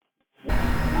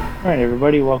All right,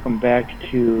 everybody, welcome back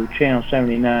to Channel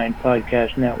 79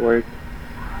 Podcast Network.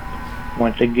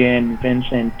 Once again,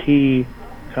 Vincent T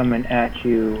coming at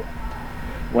you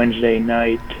Wednesday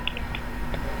night,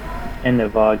 end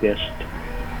of August.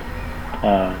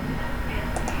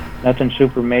 Nothing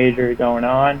super major going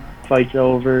on. Fight's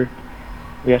over.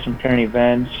 We got some current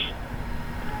events.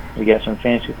 We got some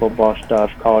fantasy football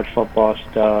stuff, college football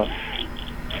stuff.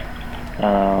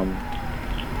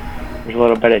 There's a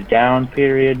little bit of down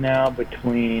period now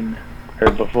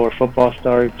before football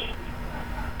starts.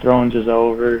 Thrones is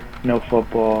over. No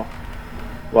football.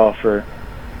 Well, for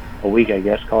a week, I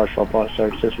guess. College football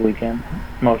starts this weekend.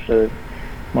 Most of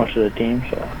the teams,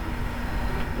 so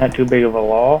not too big of a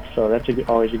lull. So that's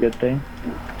always a good thing.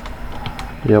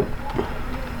 Yep.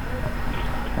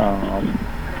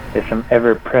 There's some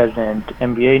ever-present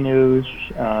NBA news,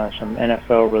 some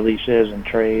NFL releases and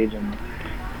trades and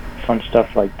fun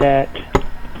stuff like that.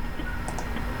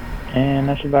 And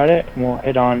that's about it. We'll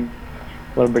hit on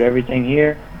a little bit of everything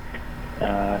here.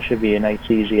 Should be a nice,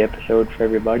 easy episode for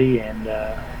everybody. And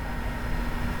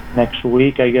next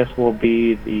week, I guess, will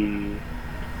be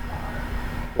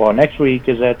next week,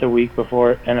 is that the week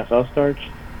before NFL starts?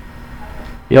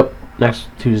 Yep. Next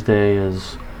Tuesday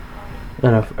is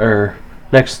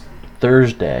next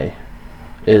Thursday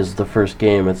is the first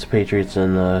game. It's the Patriots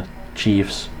and the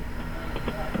Chiefs.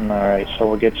 All right, so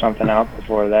we'll get something out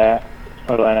before that.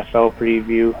 A little NFL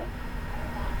preview.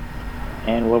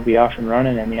 And we'll be off and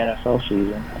running in the NFL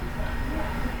season.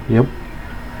 Yep.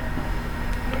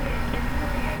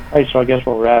 Alright, so I guess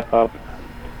we'll wrap up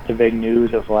the big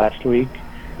news of last week.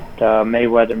 The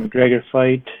Mayweather-McGregor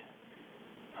fight.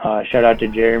 Shout out to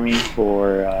Jeremy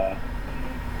for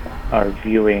our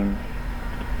viewing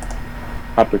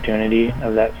opportunity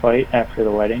of that fight after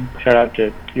the wedding. Shout out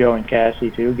to Joe and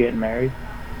Cassie, too, getting married.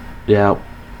 Yeah.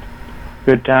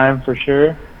 Good time for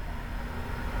sure.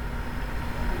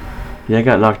 Yeah, I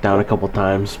got knocked down a couple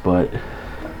times, but,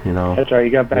 you know. That's right, you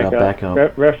got back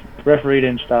up. Referee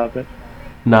didn't stop it.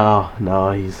 No,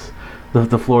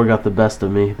 the floor got the best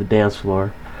of me, the dance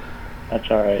floor. That's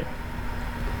alright.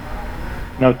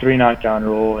 No 3 knockdown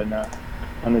rule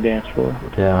on the dance floor.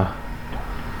 Yeah.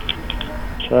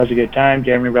 So that was a good time.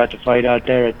 Jeremy brought the fight out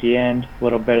there at the end. A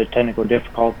little bit of technical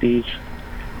difficulties.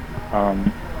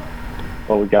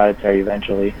 But we got it there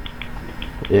eventually.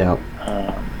 Yeah.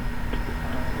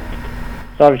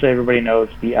 So obviously everybody knows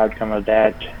the outcome of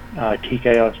that.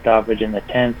 TKO stoppage in the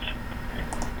 10th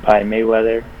by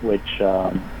Mayweather, which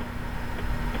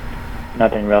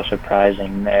nothing real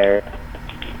surprising there.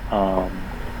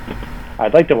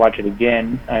 I'd like to watch it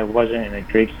again. I wasn't in a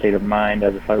great state of mind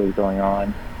as the fight was going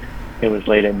on. It was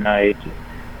late at night.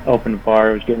 Open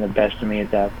bar was getting the best of me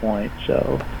at that point,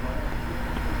 so.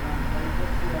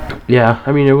 Yeah,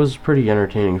 I mean, it was a pretty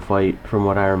entertaining fight from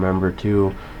what I remember,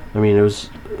 too. I mean, it was,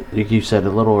 like you said,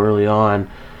 a little early on.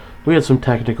 We had some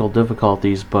technical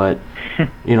difficulties, but,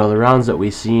 you know, the rounds that we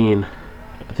seen,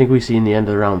 I think we seen the end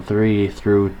of round 3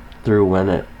 through when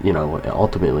it, you know,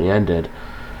 ultimately ended.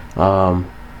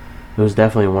 It was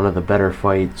definitely one of the better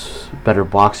fights, better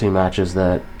boxing matches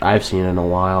that I've seen in a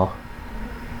while.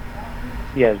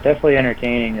 Yeah, it's definitely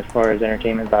entertaining as far as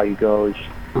entertainment value goes.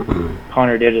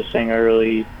 Conor did his thing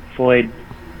early. Floyd,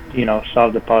 you know,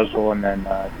 solved the puzzle and then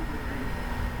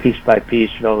piece by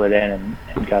piece filled it in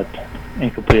and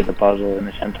completed the puzzle in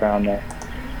the 10th round there.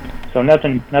 So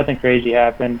nothing crazy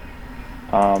happened.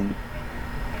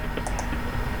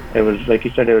 It was, like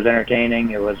you said, it was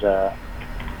entertaining. It was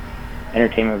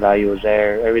entertainment value was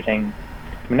there. Everything.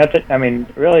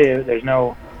 Really, there's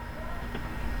no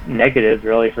negatives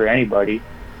really for anybody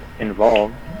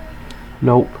involved.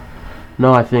 Nope.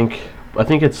 No, I think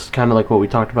it's kind of like what we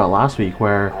talked about last week,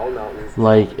 where,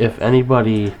 like, if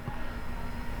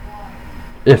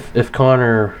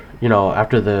Conor, you know,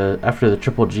 after the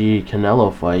Triple G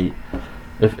Canelo fight,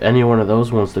 if any one of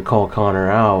those wants to call Conor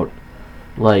out,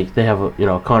 like, they have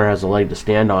Conor has a leg to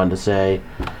stand on to say,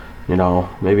 you know,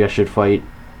 maybe I should fight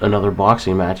another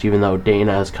boxing match, even though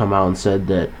Dana has come out and said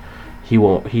that he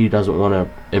doesn't want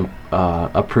to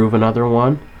approve another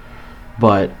one.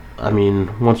 But I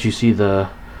mean, once you see the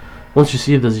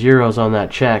zeros on that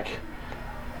check,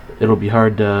 it'll be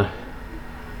hard to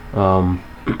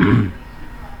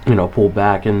pull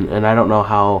back, and I don't know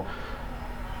how.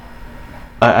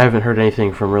 I haven't heard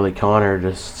anything from really Conor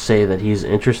to say that he's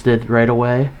interested right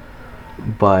away,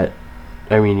 but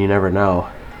I mean, you never know.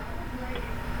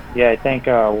 Yeah, I think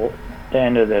the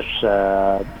end of this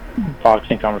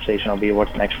boxing conversation will be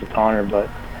what's next for Conor. But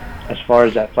as far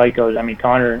as that fight goes, I mean,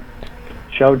 Conor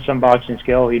showed some boxing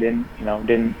skill. He didn't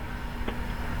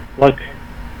look.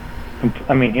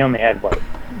 I mean, he only had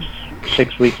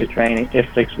 6 weeks of training,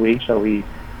 if 6 weeks. So he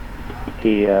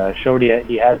showed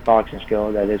he has boxing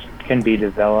skill that can be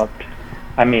developed.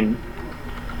 I mean,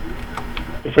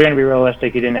 if we're gonna be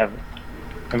realistic, he didn't have.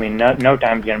 I mean, no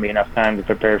time's gonna be enough time to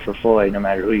prepare for Floyd, no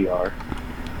matter who you are.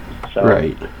 So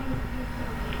Right.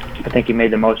 I think he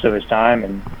made the most of his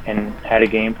time and had a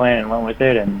game plan and went with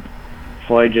it. And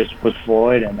Floyd just was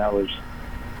Floyd, and that was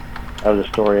the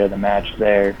story of the match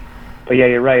there. But yeah,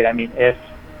 you're right. I mean, if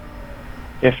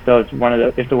the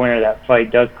winner of that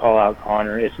fight does call out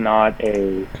Conor, it's not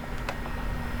a.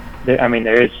 I mean,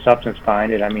 there is substance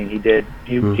behind it. I mean, he did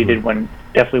win,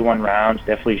 definitely won rounds,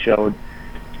 definitely showed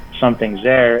something's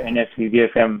there. And if you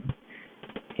give him,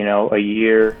 a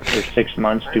year or 6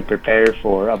 months to prepare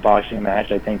for a boxing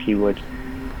match, I think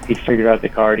he'd figure out the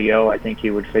cardio. I think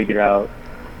he would figure out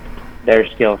their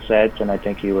skill sets, and I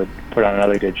think he would put on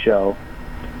another good show.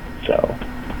 So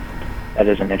that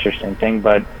is an interesting thing.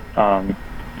 But I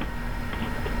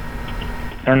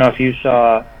don't know if you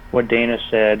saw what Dana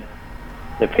said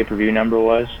the pay-per-view number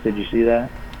was. Did you see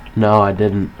that? No, I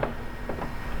didn't.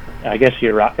 I guess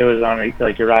it was on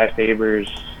like Uriah Faber's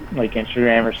like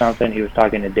Instagram or something. He was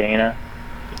talking to Dana,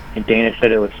 and Dana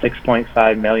said it was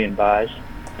 6.5 million buys.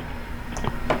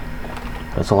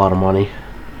 That's a lot of money.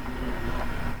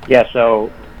 Yeah.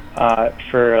 So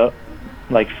for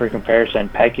comparison,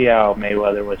 Pacquiao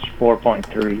Mayweather was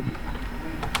 4.3.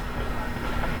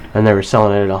 And they were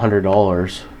selling it at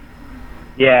 $100.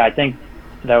 Yeah, I think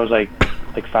that was like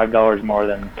 $5 more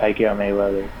than Pacquiao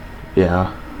Mayweather.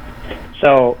 Yeah.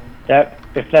 So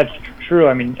if that's true,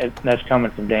 I mean that's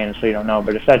coming from Dana, so you don't know.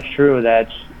 But if that's true,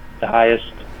 that's the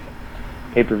highest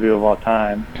pay-per-view of all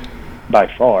time by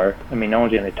far. I mean, no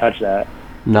one's going to touch that.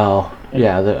 No.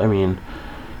 Yeah. I mean,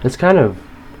 it's kind of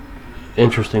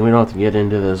interesting. We don't have to get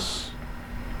into this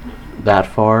that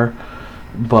far,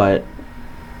 but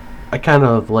I kind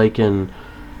of liken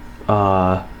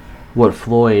what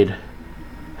Floyd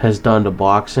has done to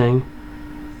boxing,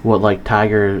 what like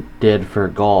Tiger did for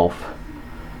golf,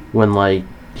 when like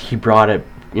he brought it,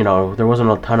 there wasn't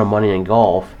a ton of money in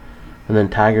golf, and then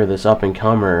Tiger, this up and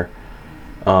comer,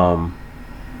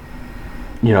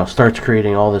 starts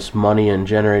creating all this money and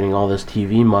generating all this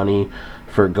TV money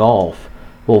for golf.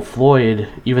 Well, Floyd,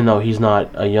 even though he's not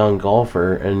a young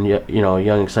golfer and a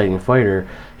young exciting fighter,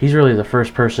 he's really the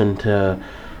first person to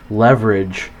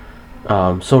leverage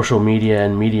social media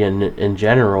and media in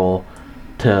general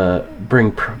to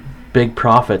bring big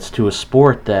profits to a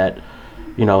sport that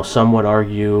some would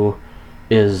argue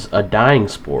is a dying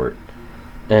sport.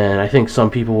 And I think some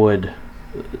people would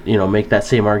make that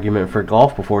same argument for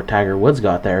golf before Tiger Woods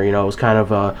got there. It was kind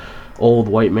of a old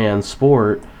white man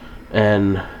sport,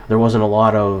 and there wasn't a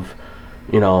lot of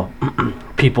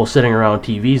people sitting around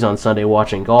TVs on Sunday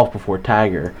watching golf before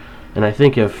Tiger. And I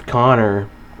think if Conor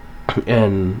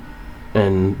and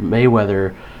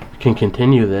Mayweather can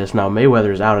continue this, now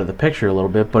Mayweather's out of the picture a little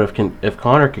bit, but if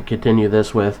Conor could continue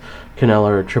this with Canelo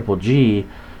or Triple G,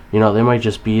 they might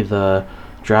just be the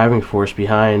driving force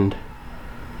behind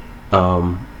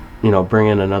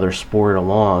bringing another sport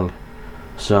along.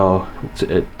 So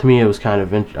to me, it was kind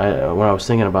of when I was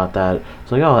thinking about that,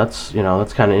 it's like, oh, that's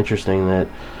kind of interesting that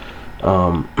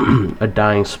a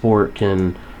dying sport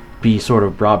can be sort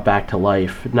of brought back to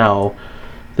life. Now,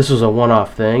 this was a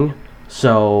one-off thing,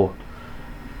 so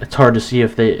it's hard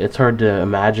to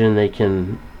imagine they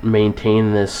can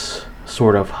maintain this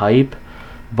sort of hype.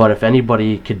 But if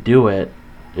anybody could do it,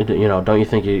 don't you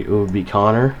think it would be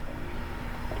Conor?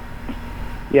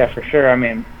 Yeah, for sure. I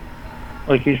mean,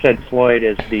 like you said, Floyd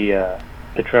is the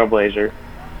trailblazer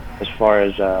as far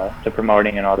as the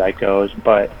promoting and all that goes.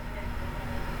 But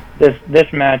this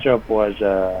matchup was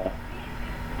a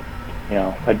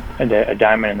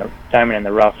diamond in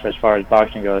the rough as far as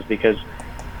boxing goes, because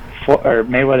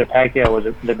Mayweather Pacquiao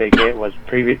was the big hit, was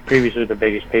previously the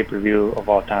biggest pay-per-view of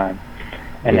all time,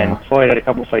 and then Floyd had a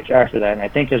couple fights after that, and I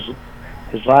think his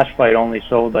last fight only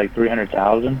sold like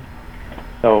 300,000.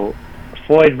 So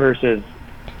Floyd versus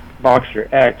Boxer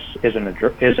X is a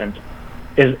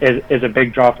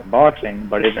big draw for boxing,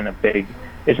 but isn't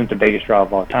the biggest draw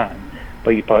of all time.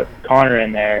 But you put Conor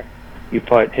in there, you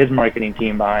put his marketing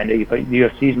team behind it, you put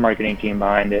UFC's marketing team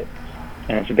behind it,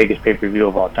 and it's the biggest pay-per-view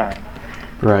of all time.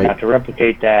 Right. Now, to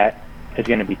replicate that is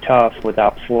going to be tough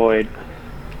without Floyd,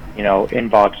 in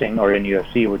boxing or in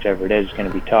UFC, whichever it is, it's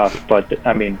going to be tough. But,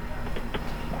 I mean,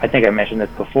 I think I mentioned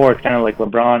this before. It's kind of like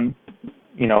LeBron,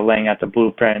 laying out the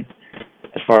blueprint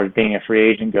as far as being a free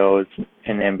agent goes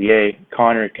in the NBA.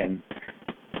 Conor can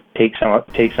take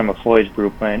some of Floyd's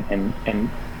blueprint and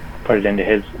put it into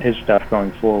his stuff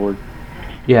going forward.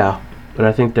 Yeah, but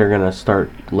I think they're going to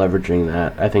start leveraging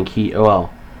that. I think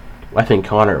I think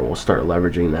Conor will start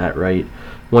leveraging that, right?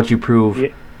 Once you prove,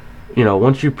 Yeah,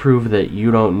 once you prove that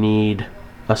you don't need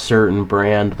a certain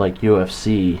brand like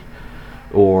UFC,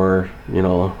 or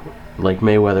like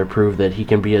Mayweather proved that he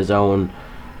can be his own,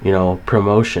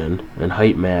 promotion and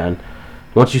hype man.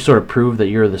 Once you sort of prove that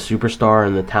you're the superstar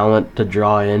and the talent to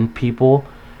draw in people,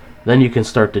 then you can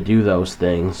start to do those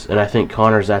things. And I think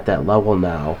Conor's at that level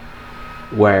now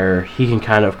where he can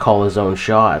kind of call his own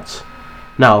shots.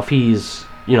 Now, if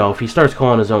he starts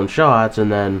calling his own shots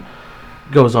and then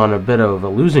goes on a bit of a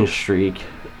losing streak,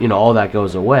 all that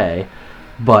goes away.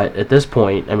 But at this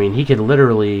point, I mean, he could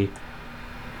literally,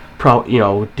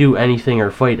 do anything or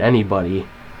fight anybody,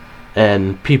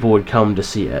 and people would come to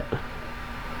see it.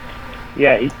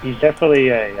 yeah, he's definitely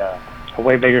a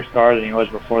way bigger star than he was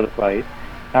before the fight.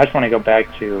 I just want to go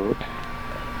back to,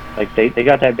 like, they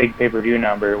got that big pay-per-view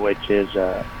number, which is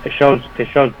it shows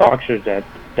boxers that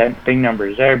big number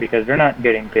is there because they're not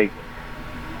getting big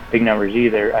numbers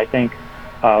either. I think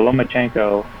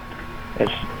Lomachenko is,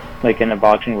 like, in the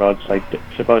boxing world, it's like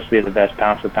supposed to be the best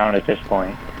pound for pound at this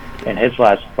point, and his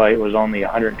last fight was only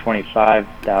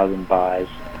 125,000 buys.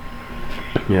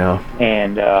 Yeah.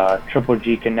 And Triple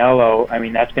G Canelo, I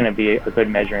mean, that's going to be a good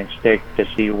measuring stick to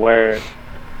see where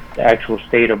the actual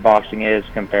state of boxing is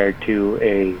compared to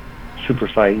a super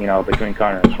fight, between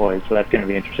Conor and Floyd. So that's going to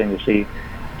be interesting to see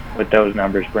what those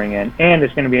numbers bring in. And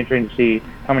it's going to be interesting to see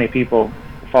how many people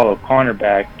follow Conor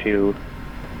back to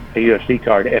a UFC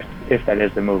card if that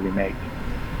is the move he makes.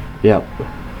 Yep.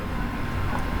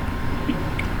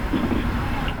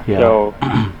 Yeah.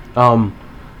 So,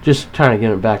 just trying to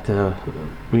get it back to,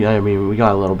 we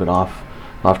got a little bit off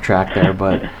track there,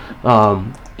 but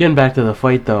getting back to the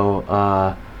fight though,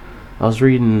 I was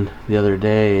reading the other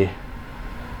day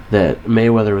that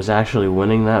Mayweather was actually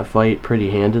winning that fight pretty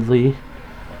handedly,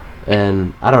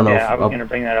 and I don't know. Yeah, I was going to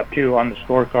bring that up too on the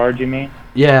scorecard. You mean?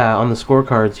 Yeah, on the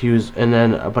scorecards he was,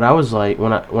 but I was like,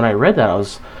 when I read that, I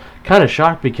was kind of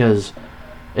shocked because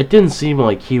it didn't seem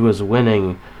like he was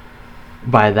winning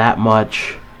by that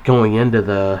much going into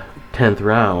the 10th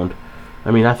round.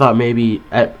 I mean, I thought maybe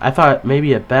at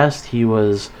best he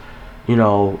was,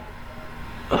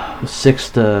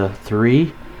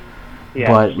 6-3,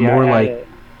 Yeah, but more like.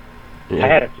 I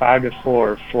had it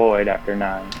 5-4 Floyd after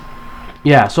 9.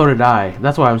 Yeah, so did I.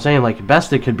 That's why I'm saying, like,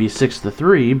 best it could be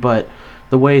 6-3, but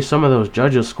the way some of those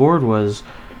judges scored was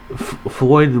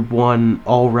Floyd won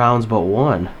all rounds but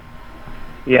one.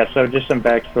 Yeah, so just some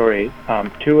backstory.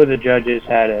 Two of the judges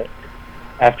had it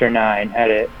after 9.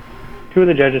 Two of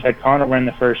the judges had Conor win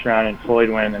the first round and Floyd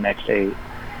win in the next 8,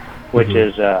 which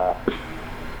is, that's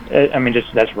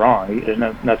wrong. There's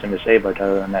nothing to say about it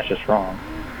other than that's just wrong.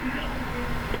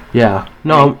 Yeah.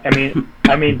 No.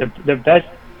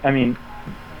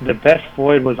 The best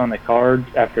Floyd was on the card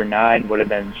after 9 would have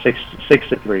been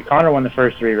 6-3. Conor won the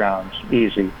first 3 rounds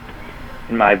easy,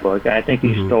 in my book, and I think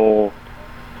he stole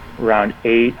round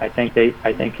 8. I think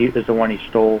he was the one he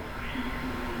stole,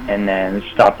 and then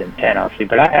stopped in 10, obviously.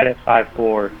 But I had it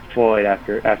 5-4 Floyd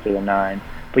after the 9.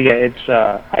 But yeah, it's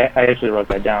I actually wrote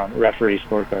that down. Referee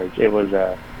scorecards. It was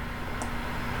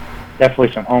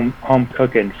definitely some home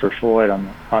cooking for Floyd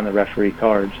on the referee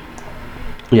cards.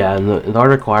 Yeah, and the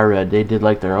article I read, they did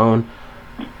like their own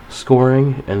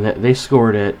scoring, and they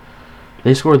scored it.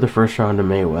 They scored the first round to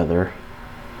Mayweather,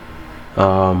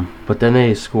 but then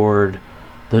they scored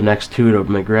the next 2 to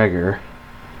McGregor,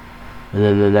 and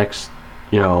then the next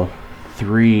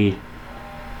 3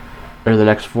 or the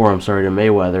next 4, I'm sorry, to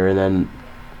Mayweather, and then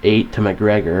 8 to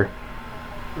McGregor,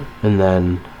 and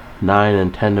then 9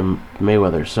 and 10 to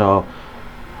Mayweather. So,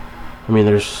 I mean,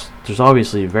 there's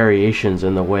obviously variations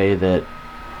in the way that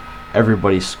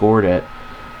everybody scored it,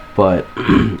 but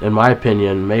in my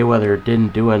opinion, Mayweather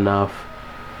didn't do enough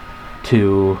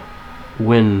to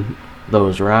win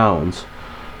those rounds,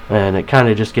 and it kind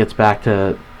of just gets back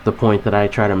to the point that I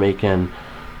try to make. And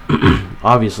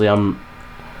obviously I'm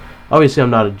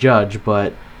not a judge,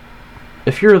 but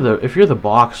if you're the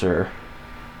boxer,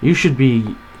 you should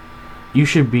be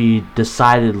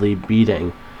decidedly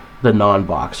beating the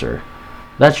non-boxer.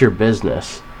 That's your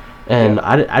business. And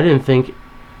yeah. I didn't think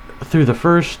through the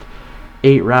first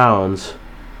 8 rounds,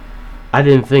 I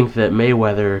didn't think that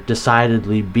Mayweather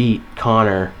decidedly beat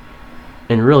Conor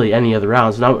in really any of the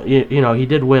rounds. Now, he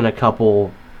did win a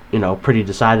couple, pretty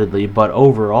decidedly, but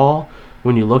overall,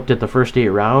 when you looked at the first 8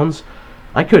 rounds,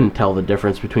 I couldn't tell the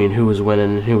difference between who was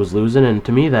winning and who was losing, and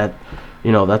to me that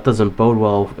doesn't bode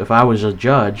well. If I was a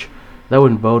judge, that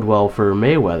wouldn't bode well for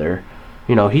Mayweather.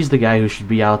 He's the guy who should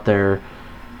be out there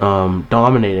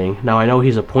dominating. Now, I know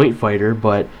he's a point fighter,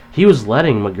 but he was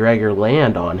letting McGregor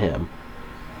land on him.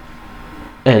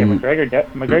 Yeah, And McGregor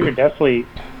definitely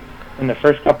in the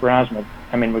first couple rounds.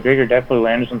 I mean, McGregor definitely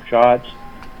landed some shots.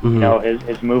 You mhm, know,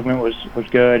 his movement was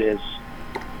good.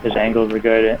 His angles were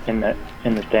good in the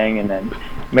thing, and then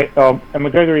and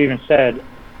McGregor even said,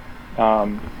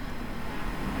 um,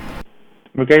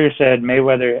 McGregor said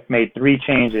Mayweather made 3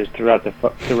 changes throughout the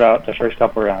first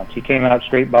couple rounds. He came out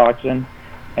straight boxing,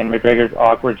 and McGregor's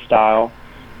awkward style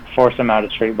forced him out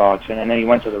of straight boxing, and then he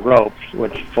went to the ropes,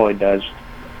 which Floyd does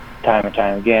time and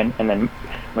time again, and then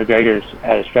McGregor's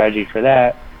had a strategy for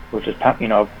that, which is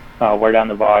wear down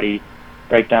the body,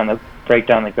 break down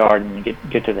the guard, and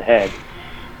get to the head.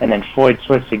 And then Floyd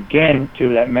switched again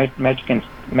to that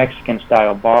Mexican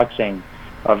style boxing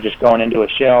of just going into a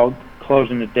shell,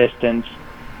 closing the distance,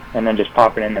 and then just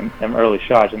popping in them early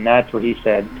shots. And that's where he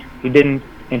said he didn't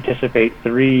anticipate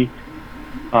three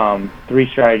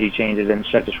strategy changes in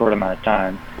such a short amount of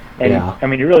time. And yeah. I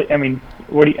mean, you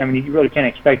really can't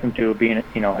expect him to being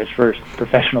his first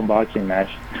professional boxing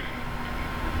match.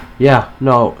 Yeah,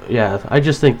 no, yeah. I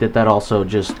just think that also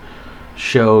just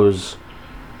shows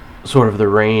sort of the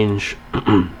range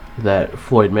that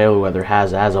Floyd Mayweather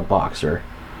has as a boxer,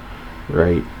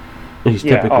 right? He's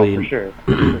typically, for sure.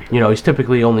 For sure. he's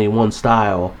typically only one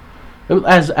style,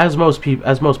 as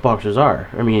most boxers are.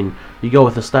 I mean, you go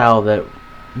with a style that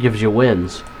gives you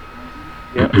wins.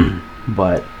 Yeah.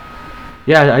 But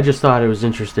yeah, I just thought it was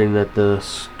interesting that the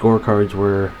scorecards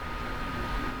were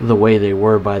the way they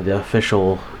were by the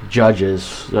official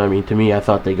judges. I mean, to me, I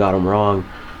thought they got them wrong.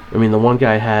 I mean, the one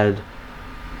guy had,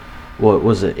 what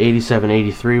was it,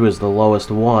 87-83 was the lowest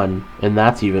one, and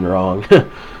that's even wrong.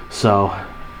 So,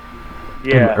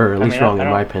 Yeah. or at least wrong in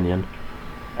my opinion.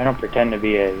 I don't pretend to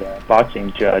be a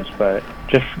boxing judge, but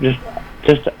just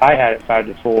I had it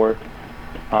 5-4.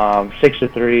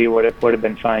 6-3 would have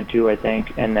been fine too, I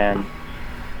think. And then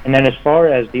as far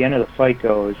as the end of the fight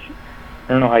goes,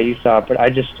 I don't know how you saw it, but I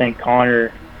just think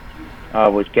Conor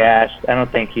was gassed. I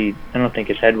don't think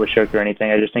his head was shook or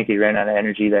anything. I just think he ran out of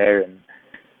energy there,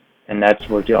 and that's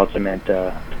what the ultimate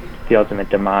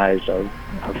demise of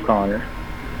Conor.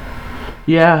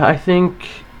 Yeah, I think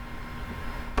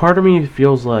part of me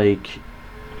feels like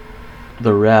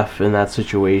the ref in that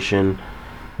situation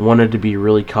wanted to be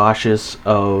really cautious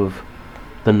of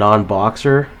the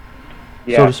non-boxer,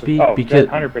 so to speak, because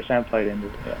 100% played into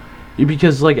it. Yeah.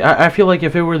 Because like I feel like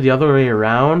if it were the other way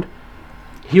around,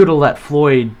 he would have let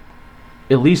Floyd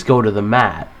at least go to the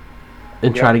mat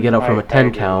and try to get up from a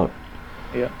 10 count.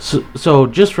 Yeah. So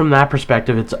just from that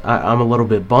perspective, I'm a little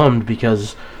bit bummed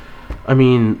because, I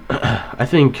mean, I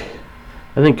think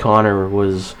Conor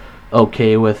was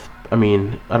okay with. I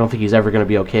mean, I don't think he's ever going to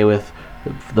be okay with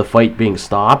the fight being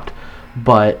stopped,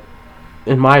 but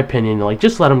in my opinion, like,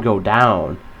 just let him go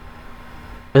down,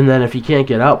 and then if he can't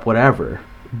get up, whatever.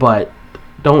 But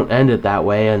don't end it that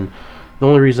way. And the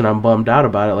only reason I'm bummed out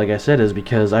about it, like I said, is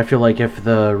because I feel like if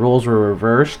the roles were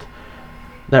reversed,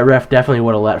 that ref definitely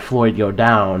would have let Floyd go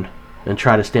down and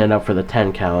try to stand up for the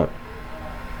 10 count.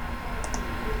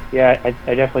 Yeah, I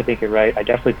definitely think you're right. I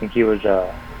definitely think he was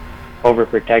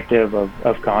overprotective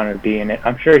of Conor being it.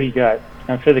 I'm sure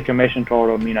the commission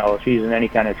told him, if he's in any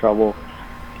kind of trouble,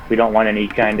 we don't want any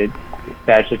kind of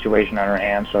bad situation on our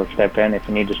hands, so step in if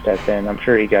you need to step in. I'm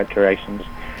sure he got directions.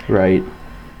 Right.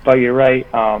 But you're right.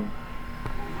 I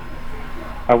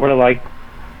would have liked.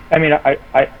 I mean,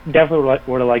 I definitely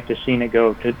would have liked to seen it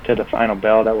go to the final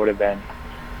bell. That would have been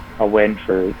a win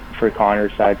for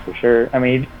Conor's side for sure. I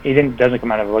mean, he doesn't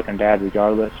come out of it looking bad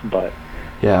regardless, but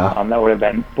yeah, that would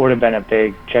have been a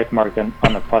big check mark on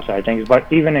the plus side of things.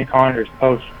 But even in Conor's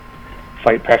post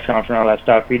fight press conference and all that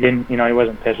stuff, he didn't. He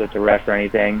wasn't pissed at the ref or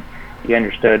anything. He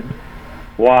understood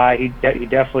why. He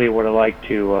definitely would have liked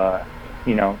to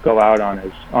go out on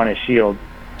his shield,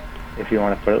 if you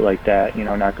want to put it like that.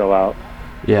 Not go out.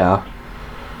 Yeah.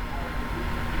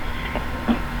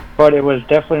 But it was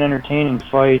definitely an entertaining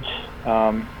fight.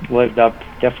 Definitely lived up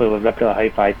to the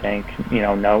hype, I think.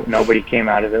 Nobody came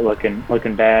out of it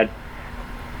looking bad.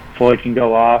 Floyd can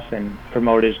go off and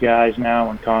promote his guys now,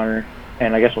 and Conor.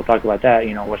 And I guess we'll talk about that.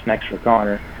 What's next for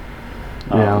Conor?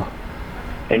 Yeah.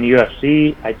 In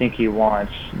UFC, I think he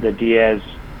wants the Diaz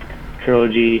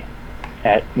trilogy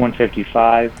at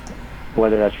 155.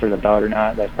 Whether that's for the belt or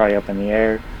not, that's probably up in the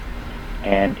air.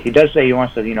 And he does say he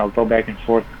wants to, go back and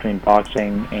forth between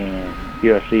boxing and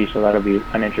UFC, so that'll be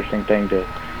an interesting thing to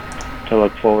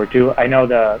look forward to. I know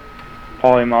the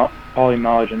Paulie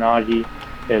Malignaggi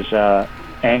is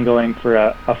angling for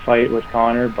a fight with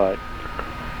Conor, but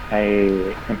I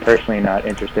am personally not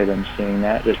interested in seeing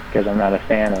that, just because I'm not a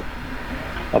fan of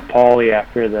Paulie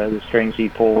after the strings he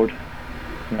pulled,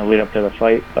 lead up to the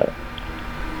fight. But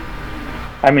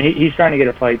I mean, he's trying to get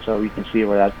a fight, so you can see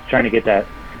where that's trying to get the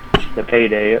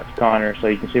payday of Conor, so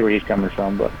you can see where he's coming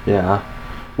from. But yeah,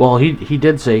 well, he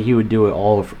did say he would do it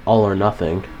all or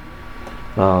nothing,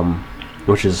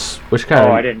 which kind of.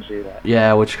 Oh, I didn't see that.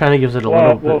 Yeah, which kind of gives it a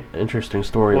little bit interesting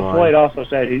storyline. Well, Floyd also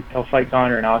said he'll fight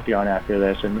Conor in Octagon after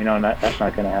this, and that's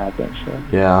not going to happen. So.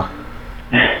 Yeah.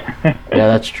 Yeah,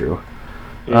 that's true.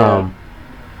 Yeah.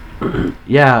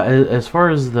 Yeah, as far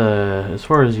as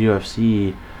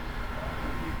UFC,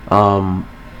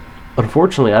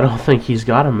 unfortunately, I don't think he's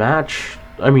got a match.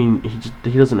 I mean,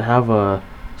 he doesn't have a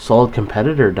solid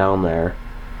competitor down there,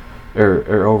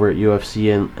 or over at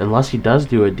UFC, unless he does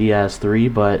do a Diaz 3.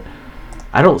 But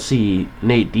I don't see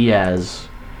Nate Diaz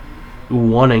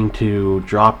wanting to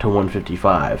drop to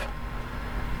 155.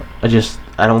 I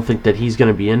don't think that he's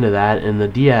going to be into that, and the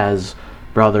Diaz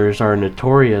brothers are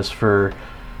notorious for,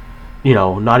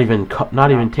 not even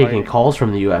taking calls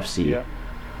from the UFC. Yeah.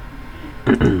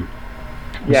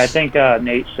 Yeah, I think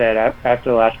Nate said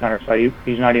after the last Conor fight,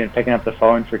 he's not even picking up the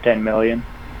phone for $10 million,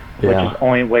 which is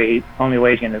only way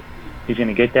he's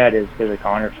gonna get that is a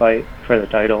Conor fight for the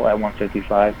title at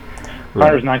 155. Right.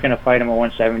 Conor's not gonna fight him at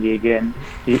 170 again.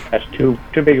 That's too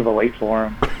big of a weight for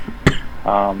him.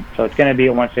 So it's gonna be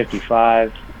at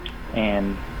 155,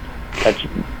 and that's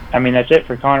it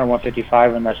for Conor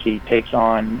 155 unless he takes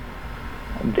on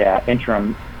that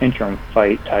interim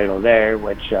fight title there,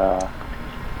 which.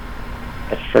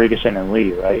 It's Ferguson and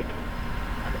Lee, right?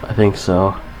 I think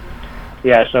so.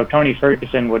 Yeah, so Tony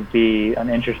Ferguson would be an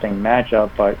interesting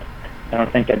matchup, but I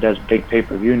don't think that does big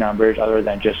pay-per-view numbers other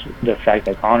than just the fact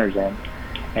that Conor's in.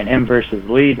 And him versus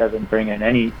Lee doesn't bring in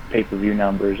any pay-per-view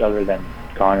numbers other than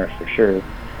Conor for sure.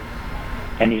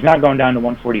 And he's not going down to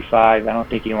 145. I don't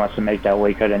think he wants to make that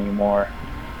weight cut anymore.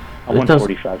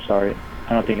 145, sorry.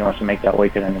 I don't think he wants to make that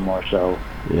weight cut anymore, so...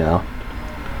 Yeah.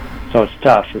 So it's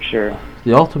tough for sure.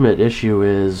 The ultimate issue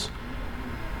is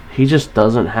he just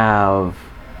doesn't have...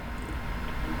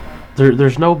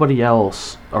 There's nobody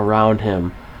else around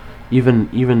him,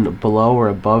 even below or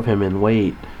above him in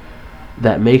weight,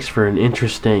 that makes for an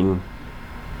interesting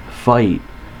fight,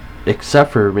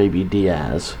 except for maybe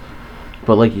Diaz.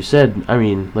 But like we said,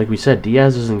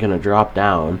 Diaz isn't going to drop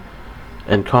down,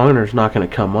 and Conor's not going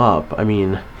to come up.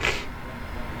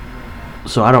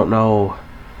 So I don't know...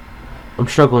 I'm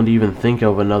struggling to even think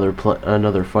of another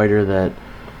fighter that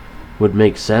would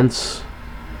make sense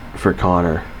for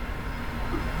Conor.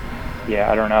 Yeah,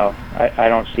 I don't know. I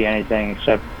don't see anything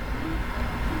except...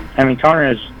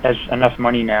 Conor has enough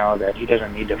money now that he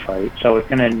doesn't need to fight. So it's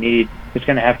gonna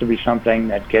have to be something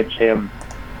that gets him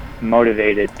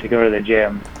motivated to go to the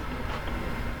gym,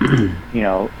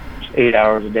 8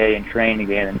 hours a day and train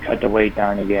again and cut the weight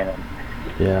down again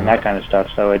and that kind of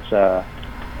stuff. So it's the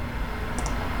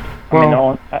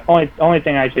only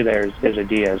thing I see there is a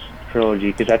Diaz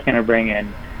trilogy, because that's going to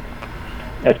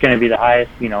be the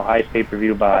highest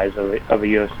pay-per-view buys of a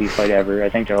UFC fight ever. I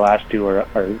think their last two are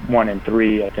 1 and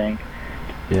 3, I think.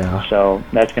 Yeah. So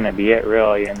that's going to be it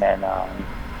really, and then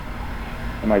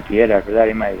it might be it after that.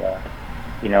 He might,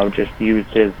 just use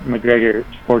his McGregor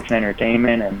Sports and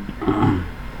Entertainment and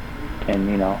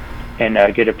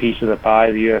get a piece of the pie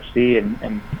of the UFC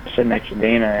and sit next to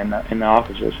Dana in the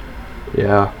offices.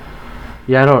 Yeah.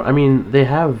 Yeah, they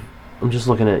have... I'm just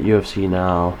looking at UFC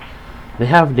now. They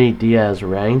have Nate Diaz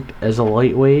ranked as a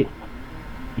lightweight,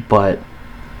 but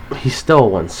he's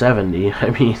still 170.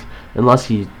 Unless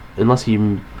he... And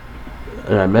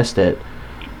I missed it,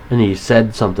 and he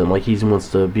said something like he wants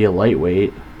to be a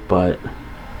lightweight, but...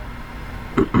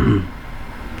 I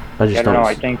don't know.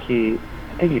 I think he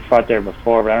fought there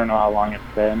before, but I don't know how long it's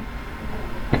been.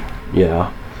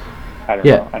 Yeah. I don't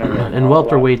know. I don't really know. And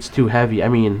welterweight's too heavy.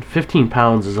 15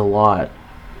 pounds is a lot.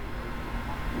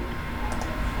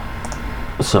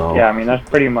 So. Yeah, that's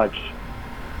pretty much...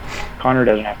 Conor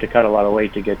doesn't have to cut a lot of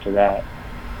weight to get to that.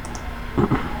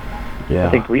 Yeah.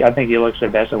 I think he looks the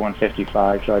best at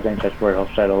 155, so I think that's where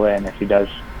he'll settle in if he does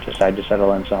decide to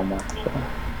settle in somewhere. So.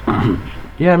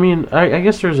 Yeah, I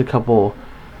guess there's a couple...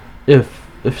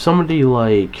 If somebody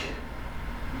like...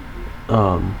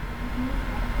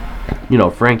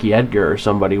 Frankie Edgar or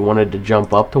somebody wanted to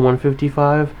jump up to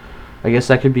 155, I guess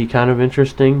that could be kind of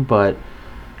interesting, but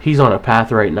he's on a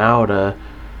path right now to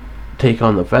take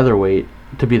on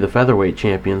to be the featherweight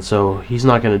champion, so he's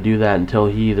not going to do that until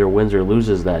he either wins or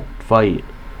loses that fight.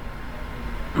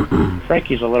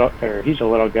 Frankie's he's a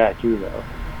little guy too, though.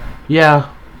 Yeah.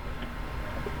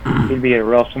 He'd be a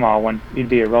real small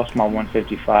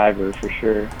 155er for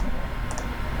sure.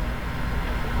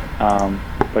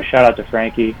 But shout out to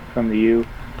Frankie from the U.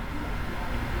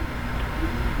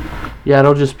 Yeah,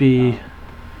 it'll just be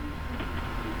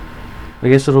I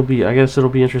guess it'll be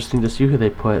interesting to see who they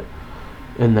put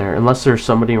in there, unless there's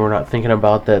somebody we're not thinking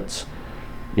about that's,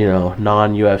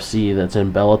 non UFC, that's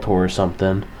in Bellator or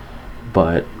something.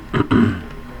 But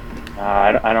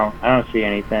I don't see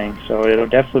anything. So it'll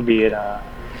definitely be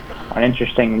an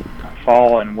interesting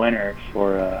fall and winter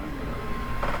for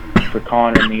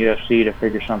Conor and the UFC to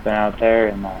figure something out there.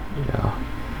 And yeah.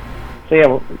 so yeah,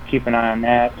 we'll keep an eye on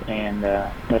that. And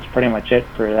that's pretty much it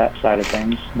for that side of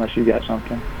things, unless you got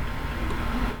something.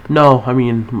 No, I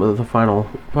mean, the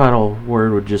final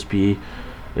word would just be,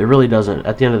 it really doesn't,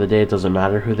 at the end of the day, it doesn't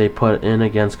matter who they put in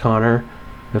against Conor.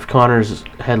 If Conor's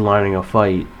headlining a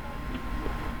fight,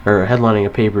 or headlining a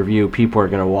pay-per-view, people are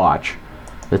going to watch.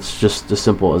 It's just as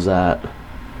simple as that.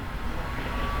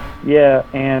 Yeah,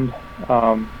 and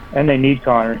they need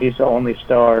Conor. He's the only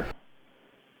star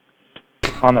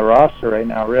on the roster right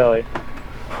now, really.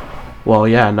 Well,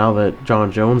 yeah, now that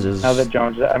Jon Jones is...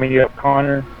 I mean, you have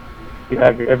Conor, you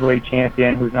have your heavyweight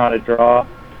champion who's not a draw.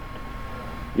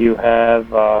 You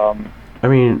have... I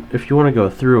mean, if you want to go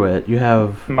through it, you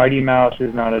have... Mighty Mouse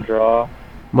who's not a draw.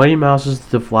 Mighty Mouse is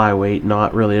the flyweight,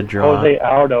 not really a draw. Jose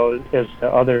Aldo is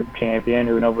the other champion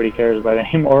who nobody cares about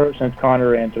anymore since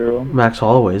Conor ran through him. Max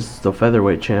Holloway's the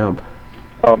featherweight champ.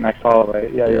 Oh, Max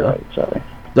Holloway. Yeah, you're right. Sorry.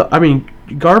 I mean,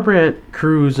 Garbrandt,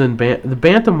 Cruz, and the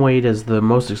bantamweight is the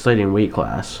most exciting weight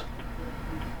class.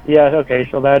 Yeah, okay,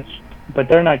 so that's... But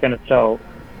they're not going to sell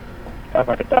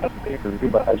 500,000 pay-per-view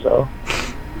buys, though.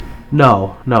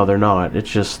 No, they're not. It's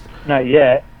just... Not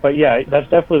yet, but yeah, that's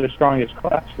definitely the strongest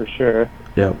class for sure.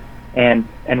 Yep. And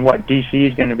what, DC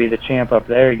is going to be the champ up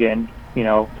there again,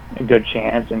 a good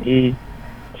chance, and he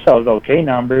sells okay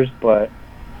numbers, but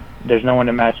there's no one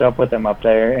to match up with him up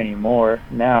there anymore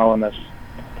now, unless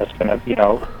that's going to be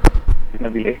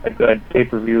a good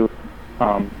pay-per-view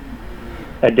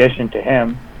addition to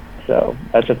him. So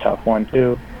that's a tough one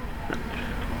too.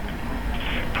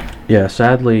 Yeah,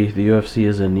 sadly, the UFC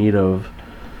is in need of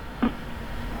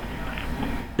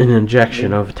an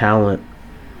injection of talent.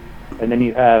 And then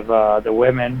you have the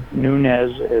women.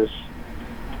 Nunes is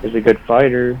a good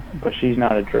fighter, but she's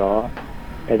not a draw.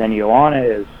 And then Joanna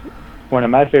is one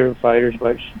of my favorite fighters,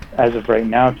 but as of right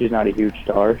now, she's not a huge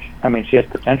star. I mean, she has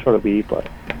potential to be, but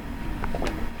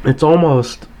it's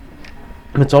almost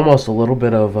a little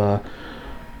bit of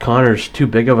Conor's too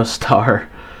big of a star.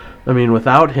 I mean,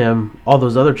 without him, all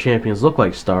those other champions look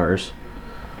like stars.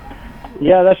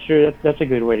 Yeah, that's true. That's a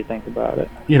good way to think about it.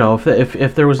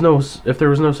 If there was no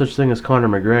such thing as Conor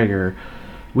McGregor,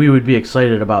 we would be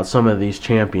excited about some of these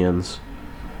champions.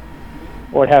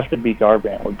 Or it'd have to be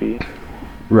Garbrandt would be.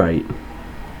 Right.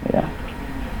 Yeah.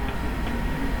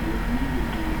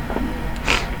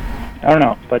 I don't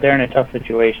know, but they're in a tough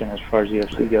situation as far as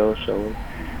UFC goes. So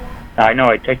I know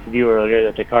I texted you earlier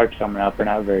that the cards coming up are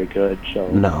not very good. So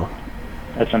no,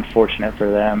 that's unfortunate for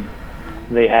them.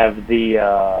 They have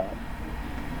the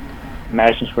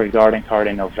Madison Square Garden card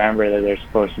in November that they're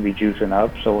supposed to be juicing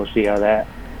up. So we'll see how that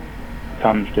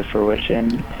comes to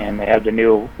fruition. And they have the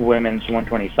new women's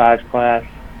 125 class.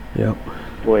 Yep.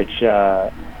 Which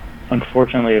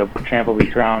unfortunately a champ will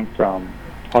be crowned from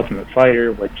Ultimate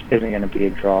Fighter, which isn't going to be a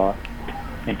draw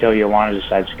until Joanna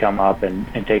decides to come up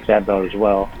and take that belt as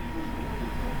well.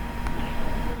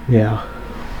 Yeah.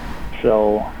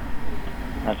 So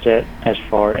that's it as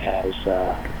far as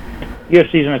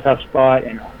UFC's in a tough spot,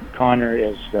 and Conor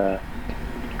is the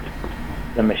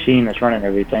machine that's running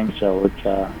everything. So it's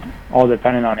all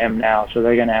dependent on him now. So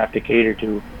they're going to have to cater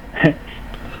to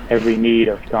every need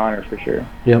of Conor for sure.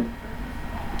 Yep.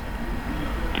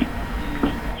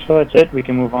 So that's it. We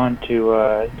can move on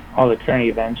to all the current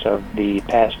events of the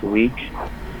past week.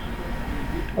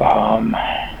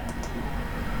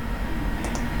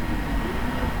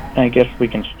 I guess we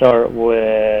can start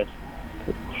with,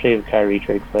 save Kyrie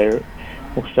trade player.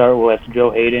 We'll start with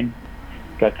Joe Hayden.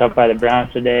 Got cut by the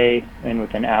Browns today, and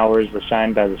within hours was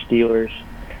signed by the Steelers.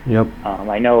 Yep.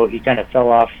 I know he kind of fell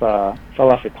off a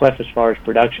cliff as far as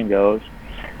production goes,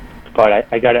 but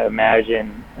I got to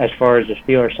imagine, as far as the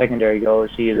Steelers secondary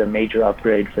goes, he is a major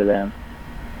upgrade for them.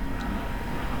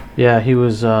 Yeah, he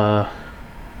was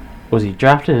he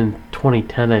drafted in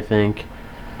 2010, I think,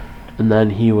 and then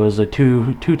he was a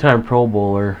two-time Pro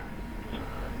Bowler,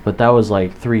 but that was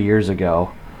like 3 years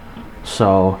ago.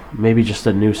 So maybe just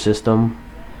a new system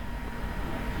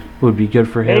would be good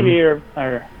for him. Maybe or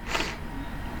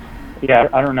yeah,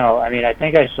 I don't know. I mean, I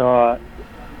think I saw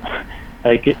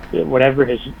like whatever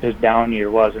his down year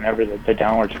was, whenever the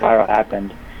downward spiral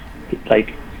happened,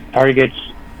 like targets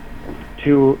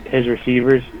to his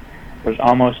receivers was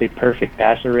almost a perfect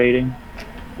passer rating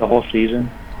the whole season.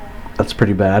 That's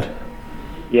pretty bad.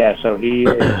 Yeah, so he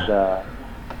is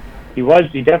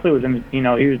he definitely was in, he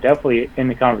was definitely in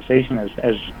the conversation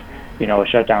as a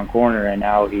shutdown corner, and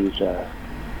now he's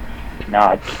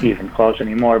not even close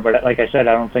anymore. But like I said,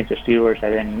 I don't think the Steelers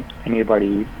had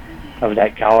anybody of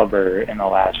that caliber in the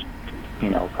last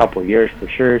couple of years for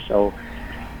sure. So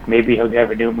maybe he'll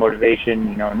have a new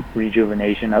motivation,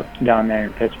 rejuvenation up down there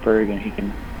in Pittsburgh, and he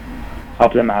can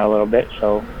help them out a little bit.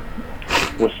 So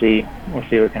we'll see what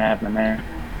can happen there.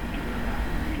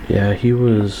 Yeah, he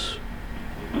was.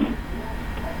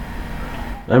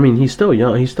 I mean, he's still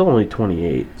young. He's still only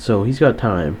 28, so he's got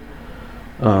time.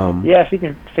 Yeah, if he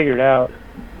can figure it out.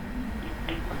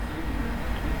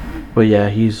 But yeah,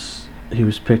 he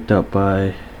was picked up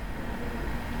by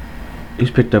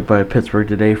Pittsburgh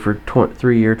today for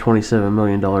 3-year, $27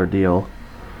 million deal.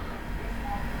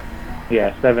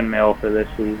 Yeah, $7 million for this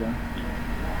season.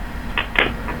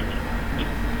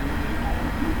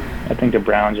 I think the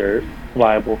Browns are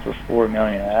liable for $4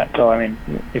 million of that. So I mean,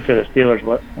 if you're the Steelers,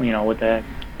 what the heck?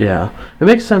 Yeah, it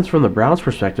makes sense from the Browns'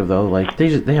 perspective though. Like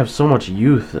they have so much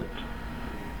youth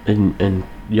and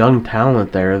young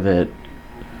talent there that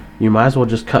you might as well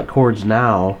just cut cords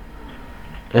now,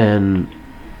 and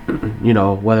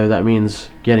whether that means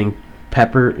getting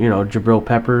Jabril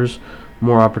Peppers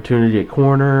more opportunity at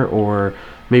corner, or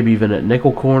maybe even at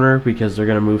nickel corner because they're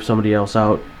going to move somebody else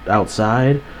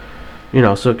outside.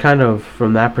 So kind of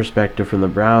from that perspective, from the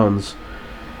Browns,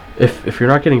 if you're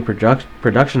not getting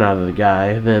production out of the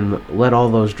guy, then let all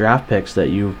those draft picks that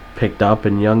you've picked up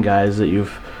and young guys that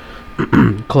you've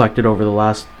collected over the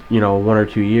last 1 or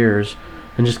 2 years,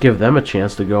 and just give them a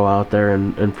chance to go out there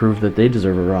and prove that they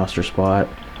deserve a roster spot.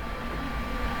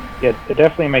 Yeah, it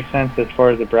definitely makes sense as far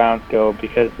as the Browns go,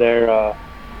 because they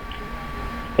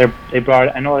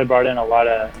brought in a lot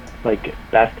of like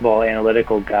basketball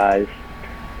analytical guys.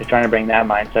 They're trying to bring that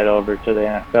mindset over to the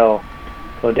NFL.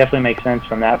 So it definitely makes sense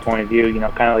from that point of view,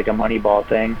 kind of like a Moneyball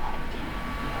thing.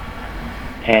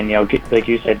 And, like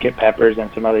you said, get Peppers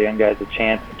and some other young guys a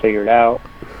chance to figure it out.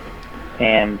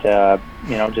 And,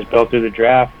 just build through the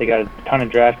draft. They got a ton of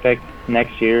draft picks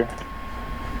next year.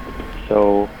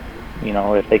 So,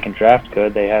 if they can draft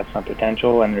good, they have some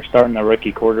potential. And they're starting the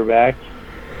rookie quarterbacks.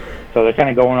 So they're kind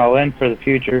of going all in for the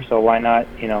future. So why not,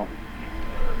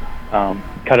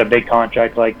 cut a big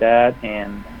contract like that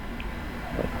and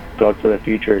build for the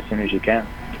future as soon as you can.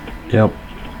 Yep.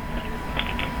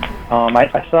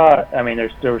 I saw. I mean,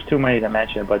 there was too many to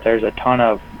mention, but there's a ton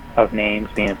of names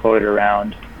being floated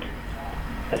around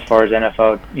as far as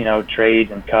NFL,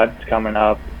 trades and cuts coming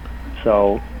up.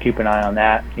 So keep an eye on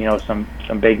that. Some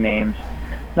big names,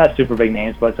 not super big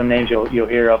names, but some names you'll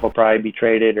hear of will probably be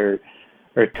traded or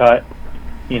cut.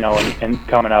 And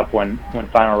coming up when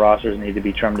final rosters need to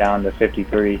be trimmed down to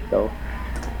 53. So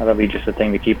that'll be just a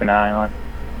thing to keep an eye on.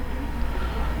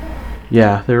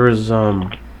 Yeah, there was I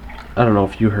don't know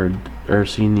if you heard or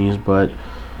seen these, but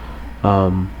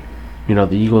the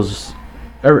Eagles,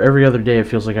 every other day it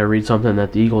feels like I read something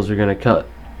that the Eagles are going to cut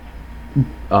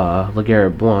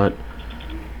LeGarrette Blount,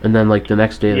 and then like the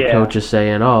next day the coach is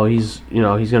saying, oh, he's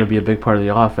going to be a big part of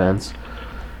the offense.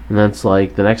 And then it's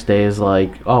like the next day is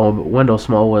like, oh, Wendell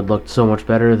Smallwood looked so much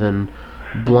better than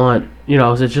Blount.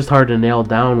 It's just hard to nail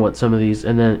down what some of these.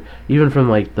 And then even from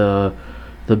like the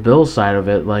Bills side of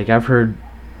it, like I've heard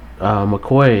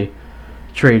McCoy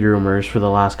trade rumors for the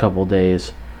last couple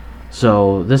days.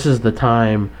 So this is the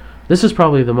time. This is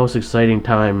probably the most exciting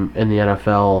time in the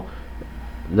NFL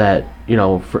that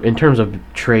in terms of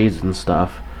trades and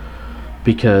stuff,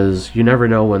 because you never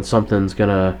know when something's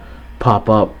gonna pop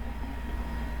up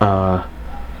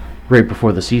right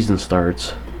before the season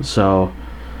starts. So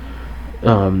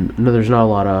there's not a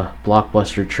lot of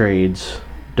blockbuster trades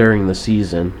during the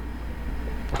season.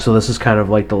 So this is kind of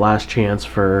like the last chance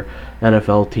for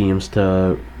NFL teams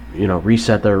to,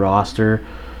 reset their roster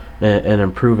and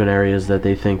improve in areas that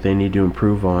they think they need to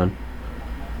improve on.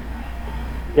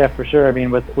 Yeah, for sure. I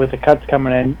mean, with the cuts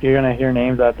coming in, you're gonna hear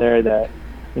names out there that,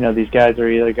 these guys are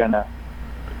either gonna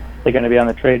be on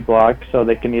the trade block, so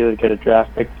they can either get a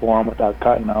draft pick for them without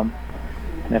cutting them,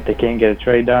 and if they can't get a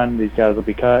trade done, these guys will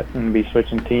be cut and be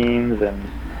switching teams, and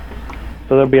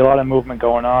so there'll be a lot of movement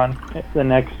going on the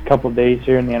next couple of days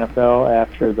here in the NFL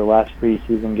after the last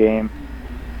preseason game,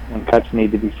 when cuts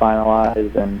need to be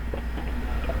finalized and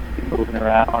moving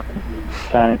around, and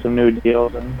signing some new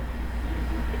deals, and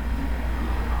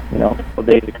a couple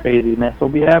days of craziness will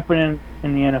be happening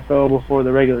in the NFL before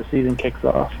the regular season kicks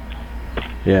off.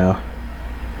 Yeah.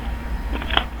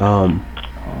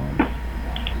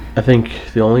 I think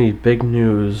the only big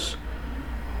news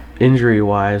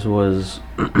injury-wise was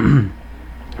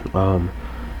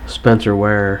Spencer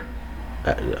Ware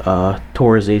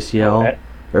tore his ACL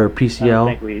or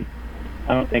PCL.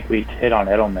 don't think we hit on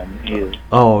Edelman either.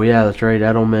 Oh yeah, that's right,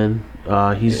 Edelman.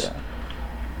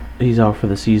 He's out for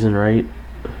the season, right?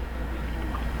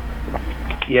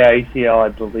 Yeah, ACL, I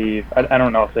believe. I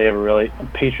don't know if they ever really.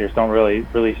 Patriots don't really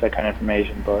release that kind of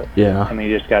information, but Yeah. I mean,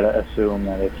 you just gotta assume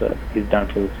that he's done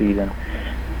for the season.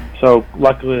 So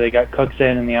luckily, they got Cooks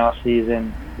in the off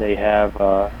season. They have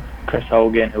Chris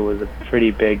Hogan, who was a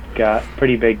pretty big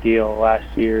deal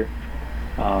last year.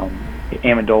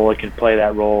 Amendola can play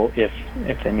that role if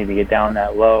they need to get down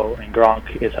that low, and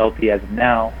Gronk is healthy as of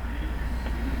now,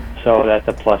 so that's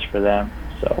a plus for them.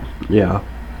 So Yeah.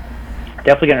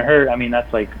 definitely gonna hurt. I mean,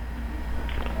 that's like,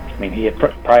 he had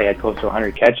probably had close to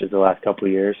 100 catches the last couple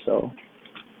of years, so.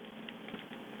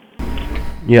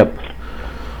 Yep.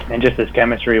 And just his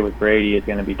chemistry with Brady is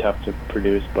going to be tough to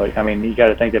produce. But, I mean, you got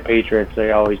to think the Patriots,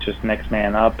 they always just next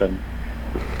man up and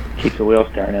keep the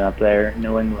wheels turning up there in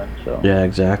New England. So. Yeah,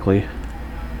 exactly.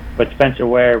 But Spencer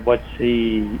Ware,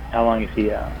 how long is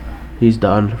he out? He's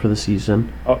done for the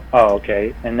season. Oh,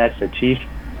 okay. And that's the Chiefs?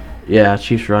 Yeah,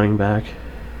 Chiefs running back.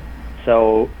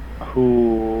 So, I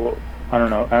don't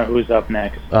know, who's up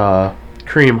next?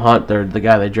 Kareem Hunt, the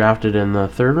guy they drafted in the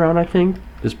 3rd round, I think,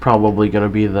 is probably going to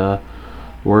be the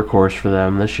workhorse for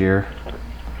them this year.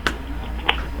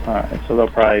 All right, so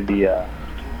there'll probably be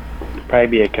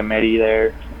a committee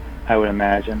there, I would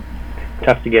imagine.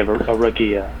 Tough to give a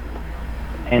rookie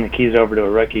hand the keys over to a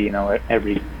rookie,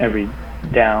 every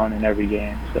down in every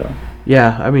game. So.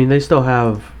 Yeah, I mean they still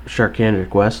have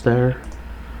Sharkhandrick West there,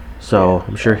 so yeah.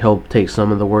 I'm sure he'll take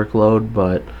some of the workload,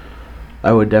 but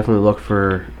I would definitely look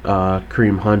for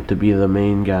Kareem Hunt to be the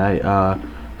main guy.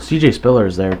 C.J. Spiller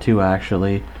is there too,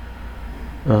 actually.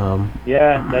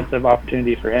 Yeah, that's an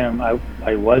opportunity for him.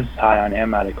 I was high on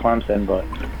him out of Clemson, but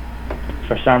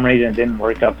for some reason it didn't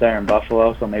work up there in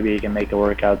Buffalo, so maybe he can make it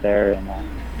work out there in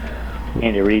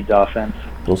Andy Reid's offense.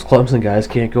 Those Clemson guys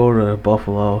can't go to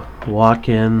Buffalo.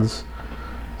 Watkins,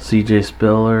 C.J.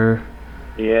 Spiller.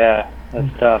 Yeah,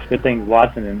 that's tough. Good thing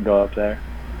Watson didn't go up there.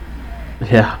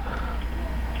 Yeah.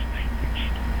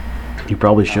 He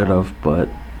probably should have, but...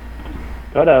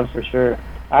 Could have, for sure.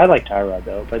 I like Tyrod,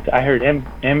 though, but I heard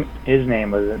his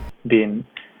name was being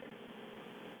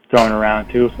thrown around,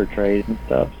 too, for trades and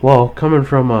stuff. Well, coming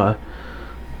from a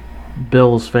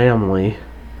Bills family,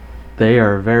 they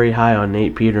are very high on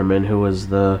Nate Peterman, who was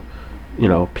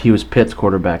he was Pitt's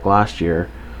quarterback last year.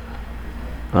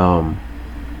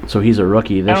 So he's a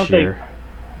rookie this year.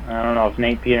 I don't know if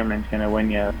Nate Peterman's going to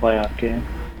win you a playoff game.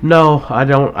 No, I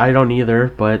don't either,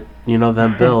 but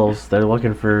them Bills, they're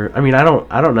looking for. I mean, I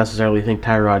don't necessarily think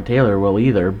Tyrod Taylor will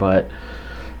either, but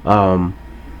that'll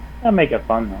make it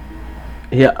fun though.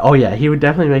 Yeah, oh yeah, he would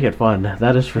definitely make it fun.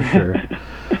 That is for sure.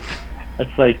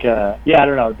 It's like I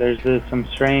don't know. There's some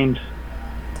strange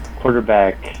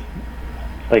quarterback,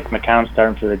 like McCown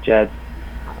starting for the Jets,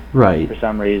 right? For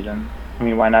some reason. I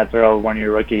mean, why not throw one of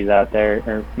your rookies out there,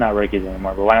 or not rookies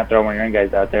anymore, but why not throw one of your young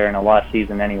guys out there in a lost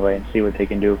season anyway and see what they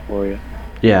can do for you?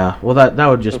 Yeah, well, that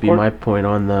would just be my point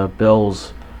on the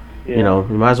Bills. Yeah. You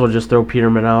might as well just throw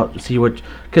Peterman out, see what,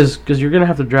 because you're gonna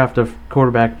have to draft a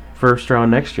quarterback first round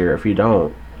next year if you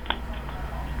don't.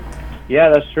 Yeah,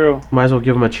 that's true. Might as well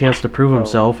give him a chance to prove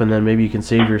himself, and then maybe you can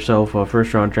save yourself a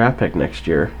first round draft pick next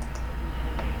year.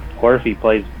 Or if he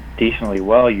plays decently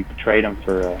well, you could trade him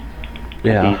for a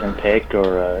decent pick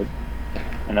or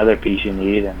another piece you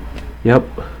need. And yep.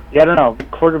 Yeah, I don't know.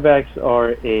 Quarterbacks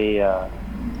are a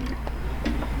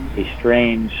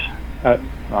strange,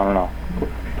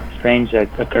 strange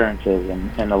occurrences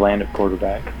in the land of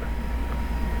quarterbacks.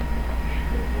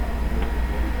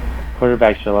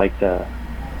 Quarterbacks are like the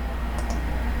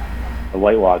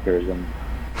White Walkers and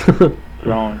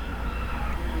Thrones.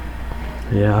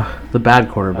 Yeah, the bad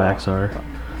quarterbacks are.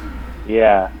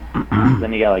 Yeah.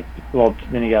 Then you got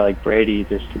like Brady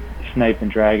just sniping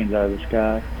dragons out of the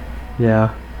sky.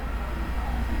 Yeah.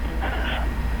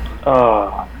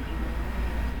 Oh.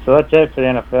 So that's it for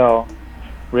the NFL.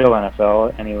 Real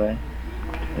NFL, anyway.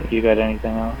 You got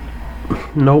anything else?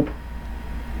 Nope.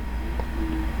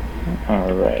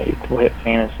 Alright. We'll hit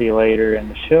fantasy later in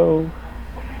the show.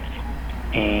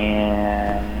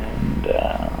 And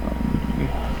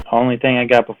only thing I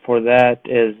got before that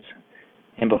is,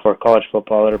 and before college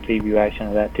football, a little preview action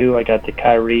of that too. I got the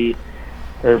Kyrie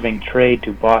Irving trade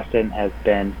to Boston has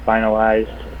been finalized.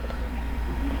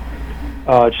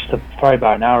 Probably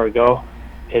about an hour ago.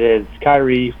 It is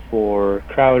Kyrie for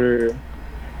Crowder,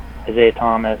 Isaiah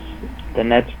Thomas, the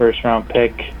Nets' first-round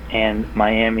pick, and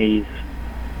Miami's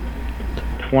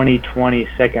 2020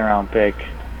 second-round pick.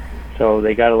 So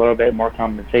they got a little bit more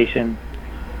compensation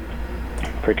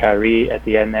for Kyrie at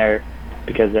the end there.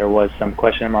 because there was some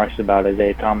question marks about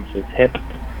Isaiah Thomas's hip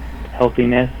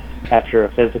healthiness after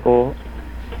a physical.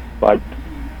 But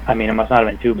I mean, it must not have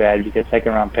been too bad because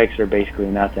second round picks are basically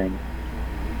nothing.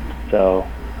 So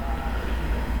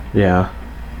yeah,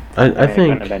 I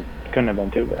think couldn't have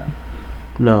been too bad.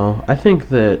 No, I think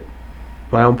that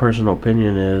my own personal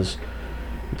opinion is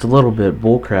it's a little bit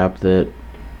bullcrap that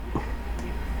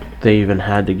they even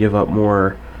had to give up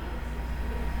more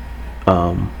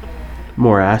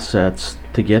assets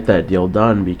to get that deal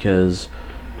done, because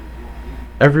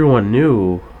everyone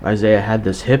knew Isaiah had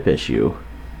this hip issue.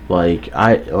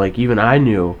 Even I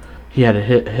knew he had a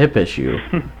hip issue.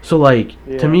 So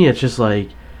to me, it's just like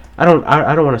I don't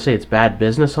want to say it's bad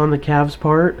business on the Cavs'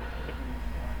 part.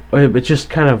 It's just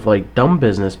kind of like dumb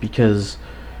business, because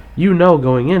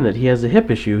going in that he has a hip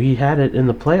issue. He had it in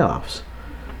the playoffs,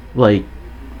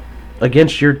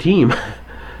 against your team.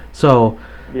 So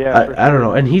yeah, I don't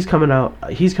know. And he's coming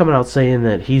out saying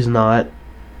that he's not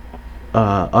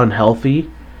unhealthy.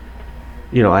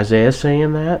 Isaiah's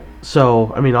saying that.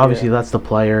 So I mean, obviously that's the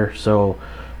player. So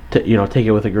take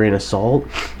it with a grain of salt.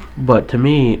 But to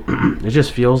me, it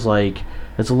just feels like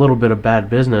it's a little bit of bad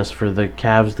business for the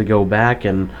Cavs to go back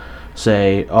and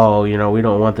say, oh, we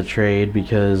don't want the trade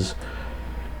because,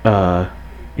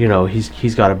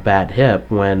 he's got a bad hip,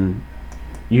 when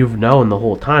you've known the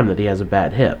whole time that he has a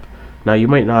bad hip. Now, you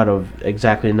might not have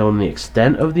exactly known the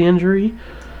extent of the injury,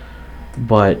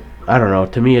 but I don't know.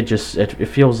 To me, it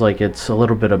feels like it's a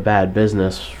little bit of bad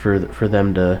business for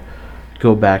them to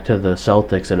go back to the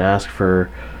Celtics and ask for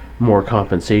more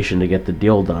compensation to get the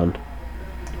deal done.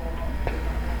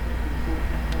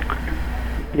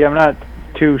 Yeah, I'm not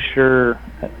too sure,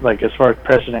 as far as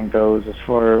precedent goes, as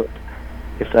far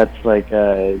if that's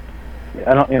I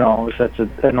don't, if that's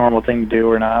a normal thing to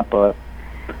do or not, but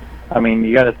I mean,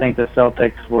 you got to think the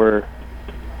Celtics were,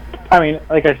 I mean,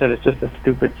 like I said, it's just a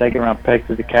stupid second round pick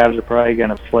that the Cavs are probably going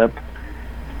to flip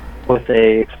with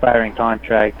a expiring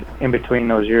contract in between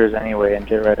those years anyway and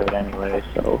get rid of it anyway.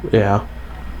 So yeah,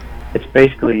 it's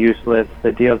basically useless.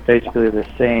 The deal's basically the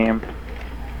same.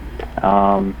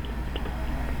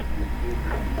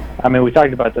 I mean, we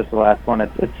talked about this the last one. I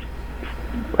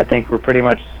think we're pretty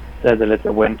much said that it's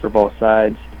a win for both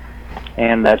sides,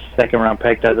 and that second round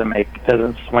pick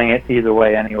doesn't swing it either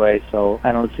way anyway. So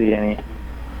I don't see any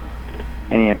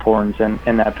importance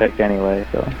in that pick anyway.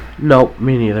 So nope,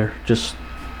 me neither. Just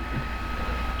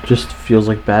feels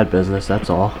like bad business.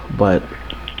 That's all. But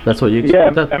that's what you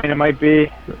expect. Yeah, I mean, it might be.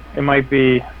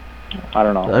 I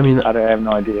don't know. I mean, I have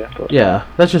no idea. But. Yeah,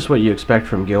 that's just what you expect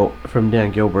from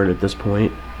Dan Gilbert at this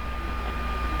point.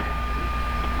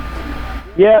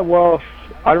 Yeah, well,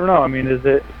 I don't know. I mean,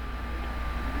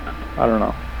 I don't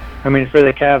know. I mean, for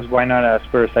the Cavs, why not ask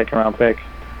for a second round pick?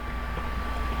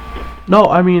 No,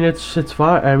 I mean it's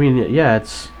fine. I mean, yeah,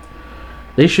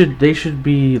 they should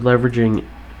be leveraging.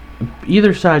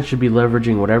 Either side should be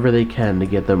leveraging whatever they can to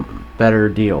get the better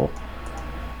deal.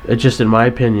 It's just, in my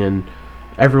opinion,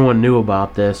 everyone knew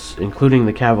about this, including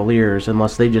the Cavaliers,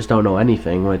 unless they just don't know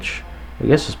anything, which I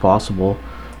guess is possible,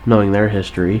 knowing their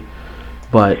history.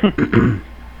 But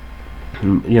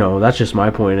that's just my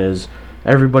point. Is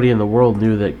everybody in the world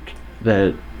knew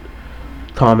that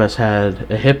Thomas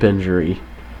had a hip injury,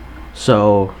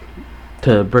 so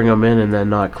to bring him in and then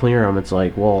not clear him, it's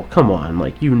like, well, come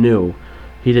on, you knew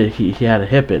he had a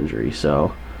hip injury.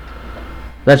 So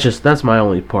that's my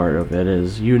only part of it,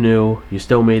 is you knew, you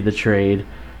still made the trade,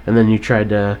 and then you tried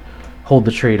to hold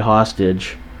the trade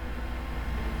hostage,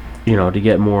 to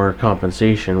get more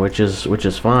compensation, which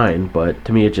is fine, but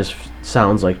to me it just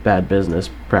sounds like bad business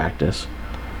practice.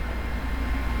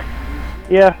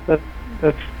 Yeah, that's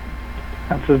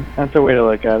a way to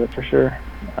look at it for sure.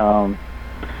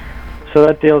 So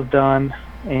that deal's done,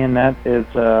 and that is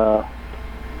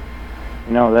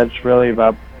that's really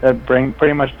about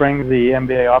pretty much brings the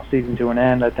NBA offseason to an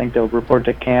end. I think they'll report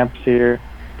to camps here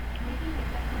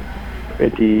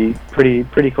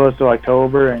pretty close to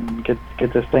October and get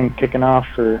this thing kicking off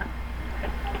for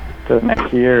the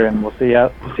next year, and we'll see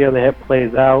how the hip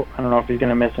plays out. I don't know if he's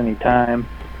going to miss any time,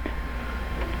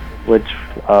 which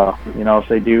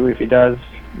if he does,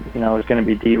 it's going to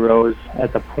be D Rose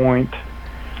at the point.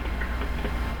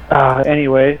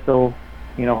 Anyway, so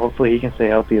hopefully he can stay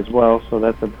healthy as well. So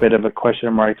that's a bit of a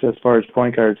question mark as far as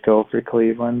point guards go for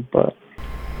Cleveland, but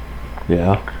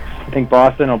yeah, I think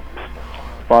Boston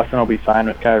will be fine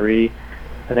with Kyrie.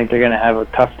 I think they're going to have a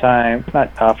tough time.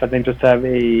 Not tough. I think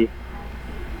the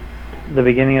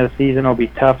beginning of the season will be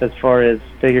tough as far as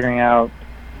figuring out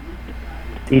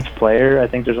each player. I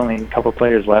think there's only a couple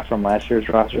players left from last year's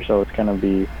roster, so it's going to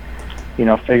be,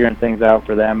 figuring things out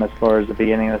for them as far as the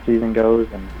beginning of the season goes.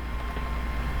 And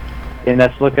And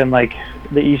that's looking like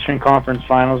the Eastern Conference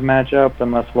Finals matchup,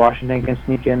 unless Washington can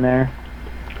sneak in there.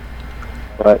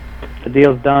 But the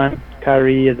deal's done.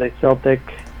 Kyrie is a Celtic,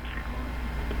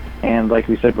 and like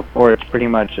we said before, it's pretty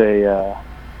much a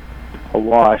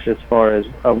wash as far as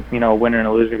a winner and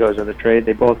a loser goes of the trade.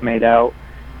 They both made out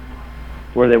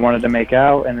where they wanted to make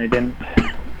out, and they didn't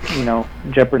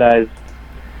jeopardize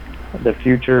the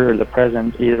future or the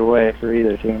present either way for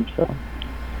either team.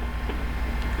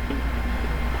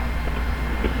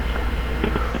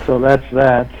 So that's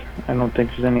that. I don't think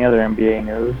there's any other NBA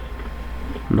news.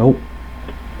 Nope.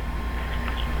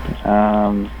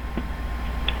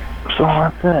 So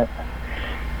that's it.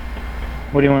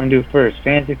 What do you want to do first?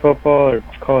 Fantasy football or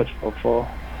college football?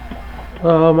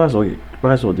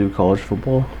 Might as well do college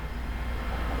football.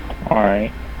 All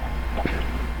right.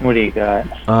 What do you got?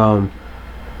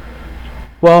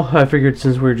 Well, I figured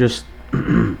since we're just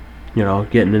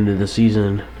getting into the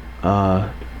season,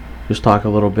 just talk a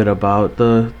little bit about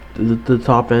the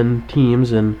top end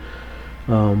teams and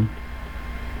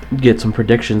get some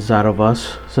predictions out of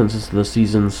us since the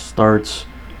season starts.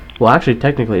 Well, actually,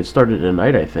 technically, it started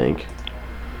tonight, I think.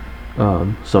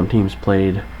 Some teams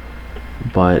played,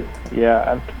 but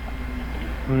yeah,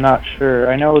 I'm not sure.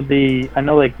 I know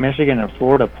like Michigan and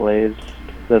Florida plays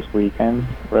this weekend,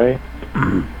 right?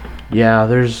 Yeah,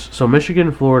 Michigan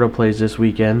and Florida plays this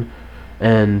weekend,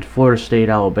 and Florida State,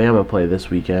 Alabama play this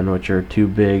weekend, which are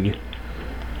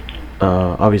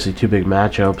obviously two big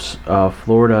matchups.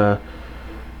 Florida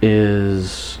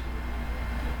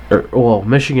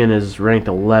Michigan is ranked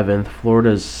 11th.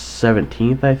 Florida's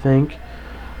 17th, I think,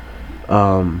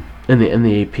 in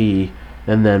the AP,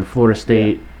 and then Florida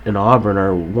State and Auburn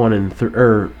are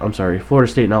 1-3.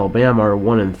 Florida State and Alabama are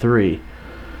 1-3.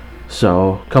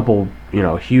 So a couple,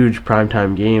 huge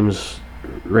primetime games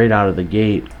right out of the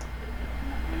gate,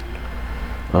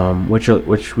 which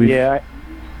we've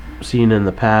seen in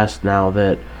the past. Now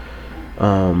that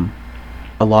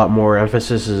a lot more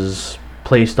emphasis is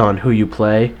placed on who you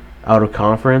play out of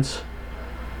conference.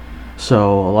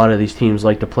 So a lot of these teams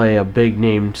like to play a big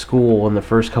name school in the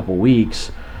first couple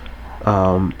weeks,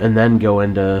 and then go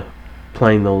into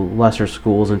playing the lesser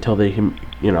schools until they can,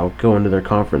 go into their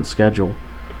conference schedule.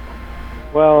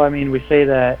 Well, I mean, we say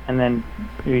that, and then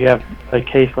you have a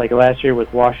case like last year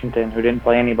with Washington, who didn't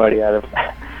play anybody out of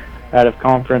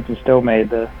conference and still made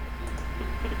the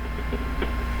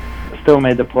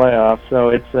playoffs. So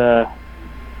it's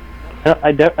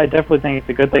I definitely think it's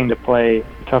a good thing to play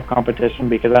tough competition,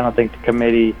 because I don't think the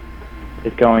committee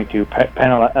is going to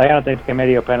penalize. I don't think the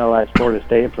committee will penalize Florida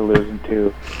State for losing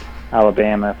to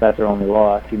Alabama if that's their only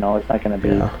loss. It's not going to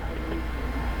be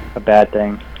a bad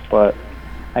thing. But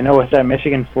I know with that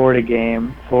Michigan-Florida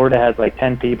game, Florida has like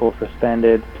 10 people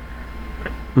suspended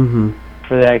for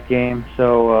that game.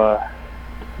 So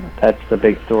that's the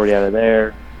big story out of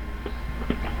there.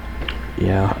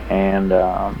 Yeah. And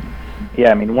I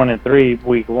mean, 1-3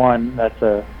 week one. That's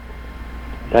a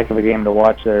heck of a game to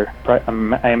watch there. I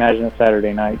imagine it's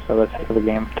Saturday night, so that's a heck of a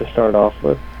game to start off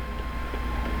with.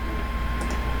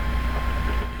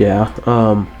 Yeah.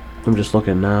 I'm just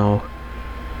looking now.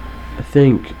 I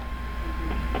think.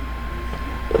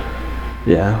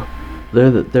 Yeah,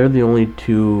 they're the only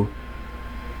two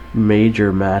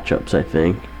major matchups, I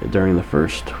think, during the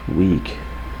first week.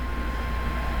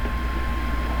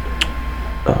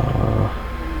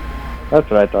 That's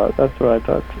what I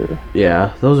thought too.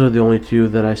 Yeah, those are the only two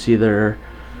that I see that are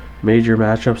major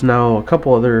matchups. Now, a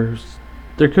couple others,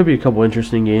 there could be a couple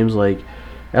interesting games, like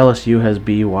LSU has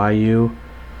BYU.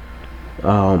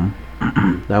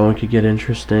 That one could get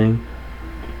interesting.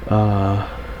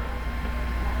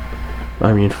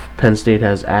 I mean, Penn State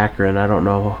has Akron. I don't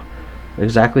know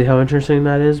exactly how interesting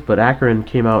that is, but Akron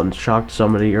came out and shocked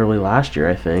somebody early last year,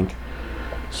 I think.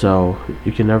 So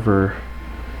you can definitely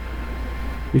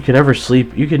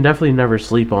never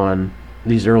sleep on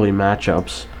these early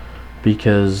matchups,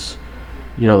 because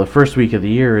the first week of the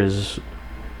year is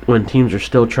when teams are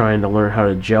still trying to learn how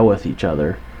to gel with each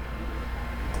other.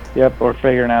 Yep, or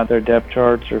figuring out their depth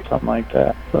charts or something like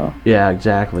that. So yeah,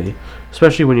 exactly.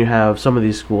 Especially when you have some of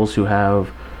these schools who have,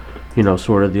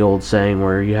 sort of the old saying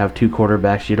where you have two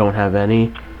quarterbacks, you don't have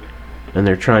any, and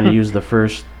they're trying to use the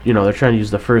first,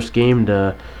 game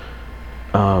to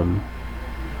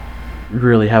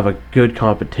really have a good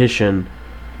competition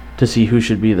to see who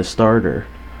should be the starter.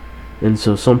 And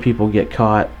so some people get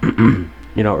caught,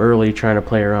 early trying to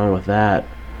play around with that.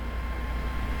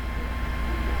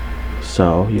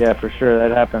 So yeah, for sure,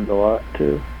 that happens a lot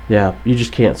too. Yeah, you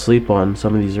just can't sleep on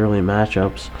some of these early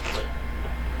matchups.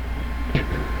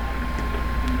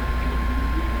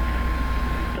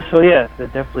 So yeah,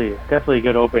 it's definitely a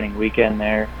good opening weekend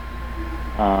there.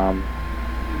 Um,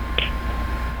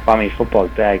 I mean,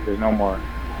 football's back. There's no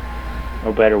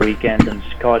better weekend than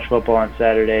college football on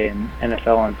Saturday and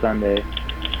NFL on Sunday.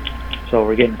 So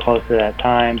we're getting close to that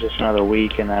time. Just another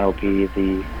week, and that'll be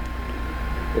the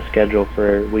schedule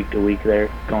for week to week there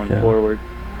going forward.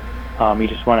 You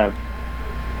just want to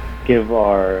give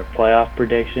our playoff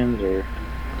predictions, or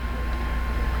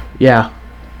Yeah.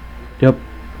 Yep.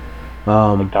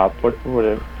 top top four,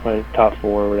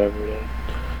 whatever it is.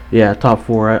 Yeah, top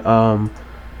four.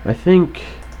 I think,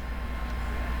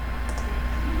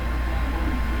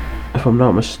 if I'm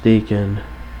not mistaken,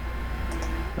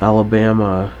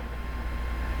 Alabama.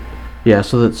 Yeah,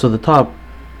 so the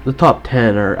top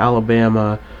 10 are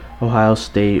Alabama, Ohio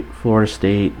State, Florida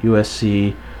State,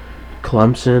 USC,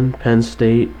 Clemson, Penn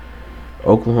State,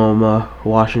 Oklahoma,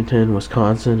 Washington,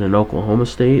 Wisconsin, and Oklahoma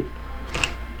State.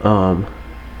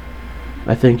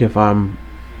 I think if I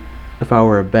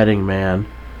were a betting man,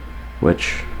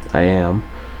 which I am,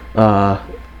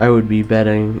 I would be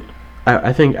betting.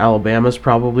 I think Alabama's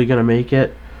probably going to make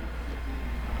it.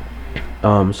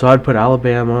 So I'd put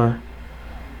Alabama,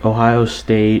 Ohio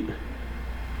State,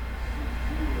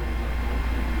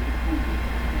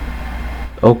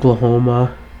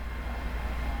 Oklahoma,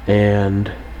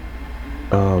 and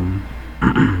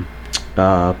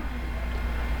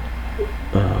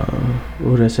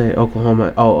what did I say?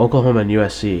 Oklahoma. Oh, Oklahoma and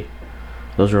USC.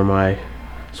 Those were my.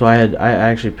 So I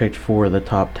actually picked 4 of the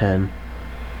top 10.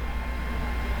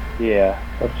 Yeah,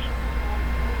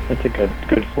 that's a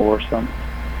good foursome.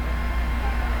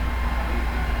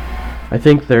 I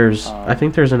think there's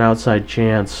an outside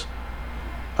chance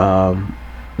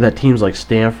that teams like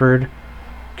Stanford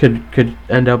could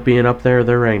end up being up there.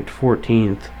 They're ranked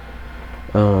 14th,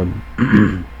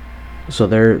 so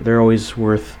they're always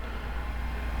worth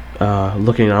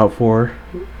looking out for.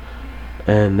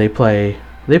 And they play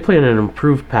in an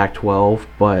improved Pac-12,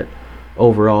 but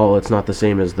overall it's not the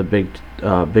same as the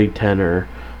Big Ten or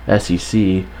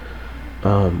SEC.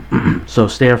 So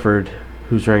Stanford,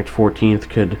 who's ranked 14th,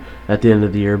 could at the end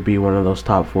of the year be one of those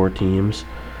top 4 teams.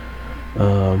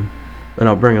 And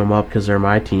I'll bring them up because they're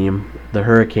my team, the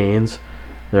Hurricanes.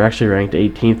 They're actually ranked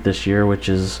 18th this year, which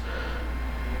is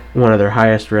one of their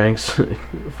highest ranks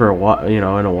for a while, in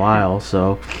a while.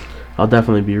 So I'll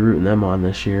definitely be rooting them on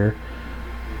this year.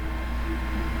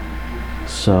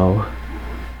 So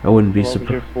I wouldn't be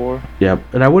surprised. Yep,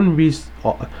 and I wouldn't be.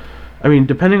 I mean,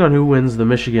 depending on who wins the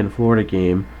Michigan-Florida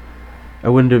game, I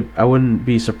wouldn't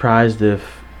be surprised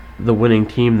if the winning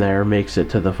team there makes it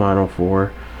to the Final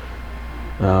Four.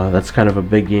 That's kind of a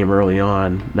big game early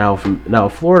on. Now,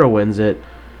 if Florida wins it,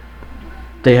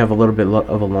 they have a little bit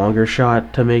of a longer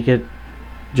shot to make it,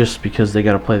 just because they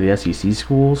got to play the SEC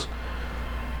schools.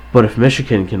 But if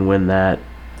Michigan can win that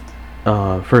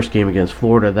first game against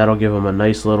Florida, that'll give them a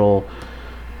nice little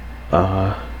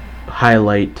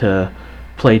highlight to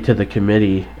play to the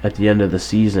committee at the end of the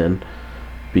season,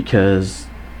 because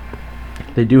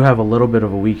they do have a little bit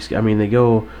of a weak. I mean, they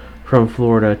go from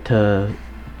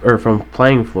from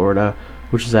playing Florida,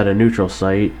 which is at a neutral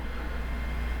site,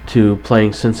 to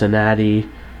playing Cincinnati,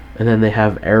 and then they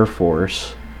have Air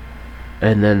Force,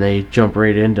 and then they jump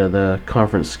right into the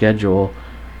conference schedule.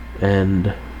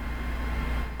 And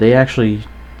they actually,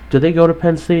 did they go to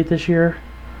Penn State this year?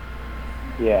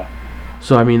 Yeah.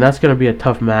 So I mean, that's going to be a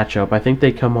tough matchup. I think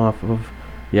they come off of,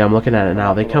 yeah, I'm looking at it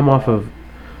now. They come off of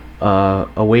a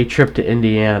away trip to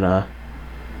Indiana,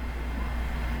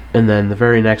 and then the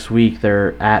very next week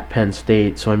they're at Penn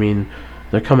State. So I mean,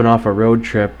 they're coming off a road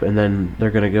trip, and then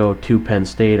they're going to go to Penn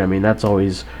State. I mean, that's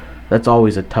always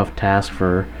a tough task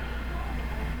for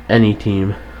any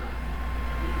team.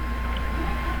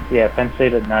 Yeah, Penn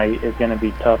State at night is going to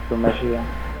be tough for Michigan.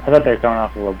 I thought they were coming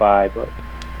off of a bye, but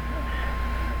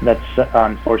that's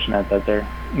unfortunate that they're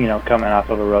coming off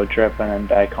of a road trip and then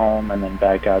back home and then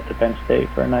back out to Penn State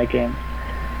for a night game.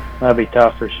 That'll be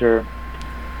tough for sure.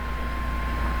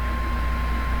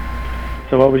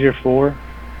 So what was your 4?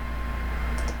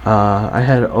 I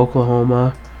had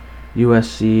Oklahoma,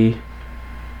 USC,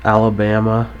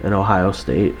 Alabama, and Ohio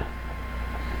State.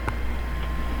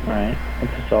 All right,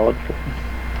 that's a solid 4.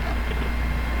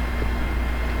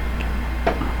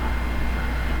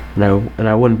 And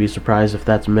I wouldn't be surprised if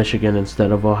that's Michigan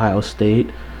instead of Ohio State,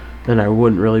 and I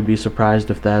wouldn't really be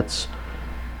surprised if that's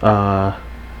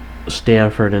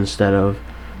Stanford instead of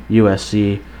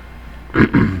USC.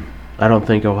 I don't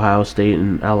think Ohio State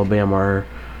and Alabama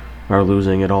are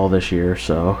losing at all this year,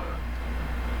 so.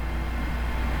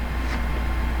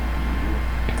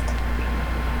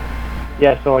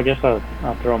 Yeah, so I guess I'll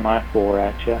throw my 4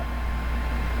 at you.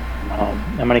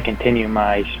 I'm going to continue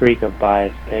my streak of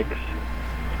biased picks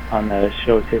on the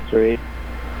show's history.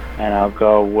 and I'll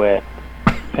go with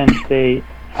Penn State,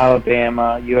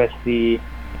 Alabama, USC,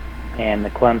 and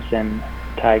the Clemson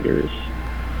Tigers.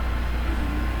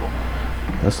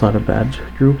 That's not a bad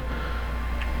group.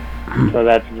 So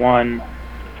that's 1,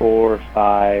 4,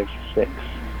 5, 6.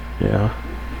 Yeah.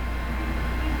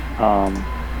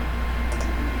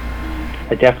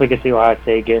 I definitely could see Ohio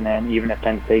State getting in, even if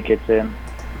Penn State gets in.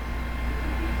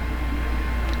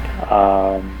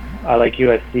 I like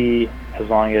USC as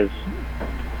long as,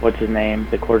 what's his name,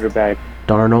 the quarterback,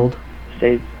 Darnold.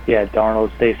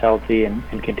 Darnold stays healthy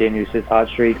and continues his hot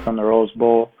streak from the Rose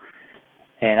Bowl.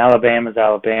 And Alabama's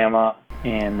Alabama,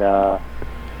 and I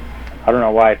don't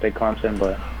know why I picked Clemson,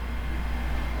 but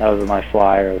that was my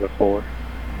flyer of the 4.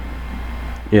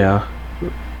 Yeah.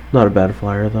 Not a bad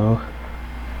flyer, though.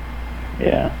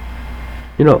 Yeah.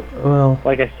 Well,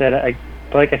 like I said,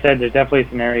 there's definitely a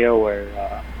scenario where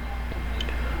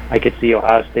I could see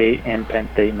Ohio State and Penn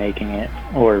State making it,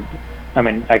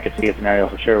 I could see a scenario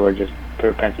for sure where just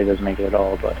Penn State doesn't make it at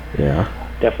all. But yeah,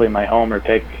 definitely my homer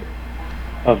pick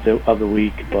of the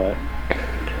week. But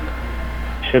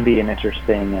should be an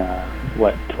interesting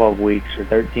 12 weeks or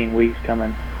 13 weeks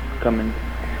coming.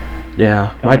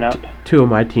 Yeah, up. 2 of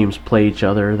my teams play each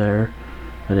other there.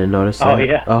 I didn't notice that. Oh,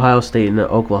 yeah. Ohio State and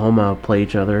Oklahoma play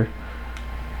each other.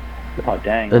 Oh,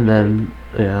 dang. And then,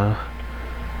 yeah.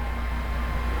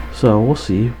 So, we'll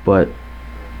see, but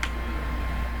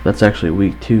that's actually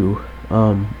week 2.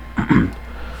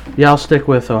 Yeah, I'll stick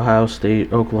with Ohio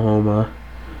State, Oklahoma,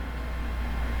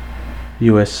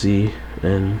 USC,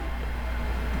 and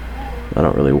I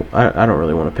don't really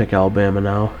want to pick Alabama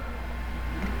now.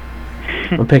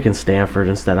 I'm picking Stanford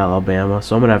instead of Alabama,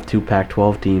 so I'm gonna have 2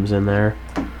 Pac-12 teams in there.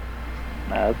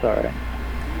 Nah, that's all right.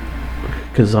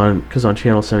 Cause on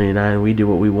Channel 79 we do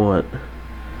what we want.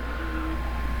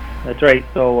 That's right.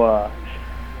 So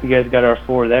you guys got our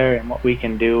 4 there, and what we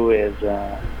can do is,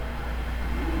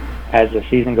 as the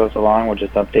season goes along, we'll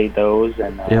just update those,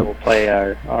 and Yep. we'll play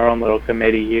our own little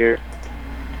committee here,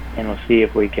 and we'll see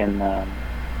if we can,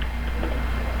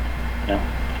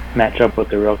 match up with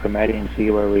the real committee and see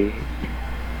where we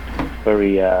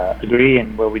agree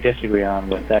and where we disagree on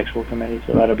with the actual committee.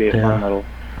 So that'll be a fun little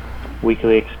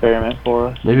weekly experiment for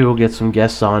us. Maybe we'll get some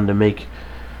guests on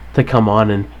to come on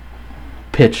and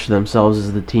pitch themselves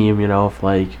as the team. If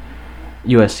like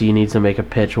USC needs to make a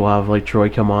pitch, we'll have like Troy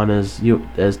come on as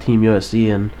Team USC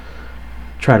and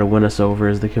try to win us over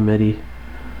as the committee.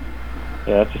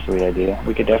 Yeah, that's a sweet idea.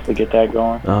 We could definitely get that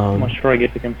going. Once Troy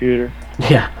gets the computer.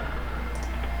 Yeah.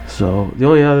 So the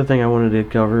only other thing I wanted to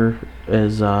cover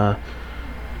is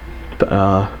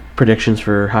predictions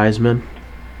for Heisman.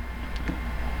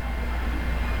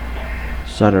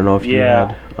 So I don't know if you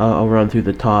had. I'll run through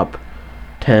the top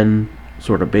 10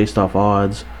 sort of based off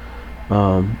odds.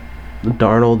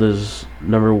 Darnold is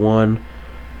number 1.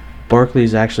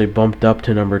 Barkley's actually bumped up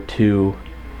to number 2.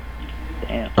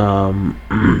 Damn.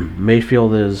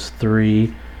 Mayfield is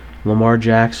 3. Lamar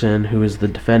Jackson, who is the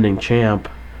defending champ,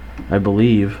 I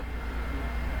believe.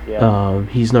 Yeah.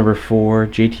 He's number 4.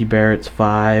 JT Barrett's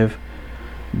 5.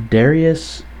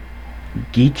 Darius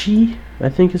Geechee, I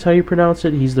think is how you pronounce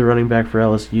it. He's the running back for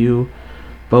LSU.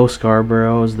 Bo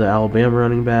Scarborough is the Alabama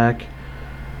running back.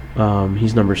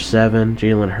 He's number 7.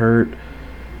 Jalen Hurt.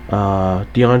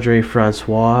 DeAndre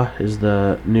Francois is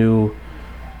the new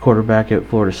quarterback at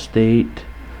Florida State.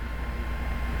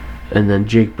 And then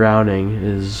Jake Browning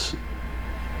is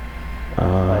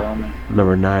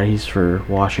number 9. He's for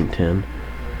Washington.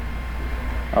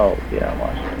 Oh, yeah,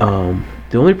 Washington.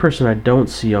 The only person I don't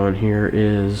see on here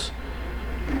is,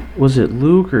 was it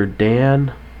Luke or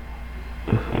Dan?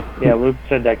 Yeah, Luke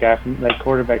said that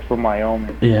quarterback from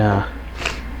Wyoming. Yeah.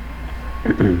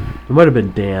 It might have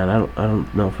been Dan. I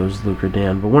don't know if it was Luke or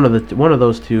Dan, but one of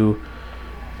those two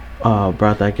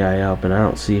brought that guy up, and I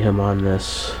don't see him on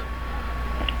this.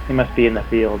 He must be in the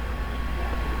field.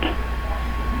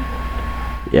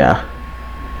 Yeah.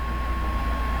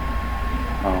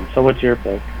 So what's your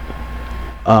pick?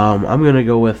 I'm gonna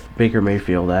go with Baker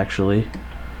Mayfield, actually.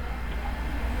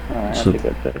 That's So a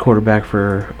good pick. quarterback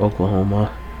for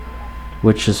Oklahoma,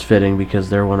 which is fitting because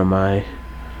they're one of my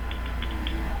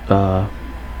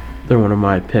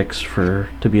picks to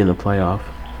be in the playoff.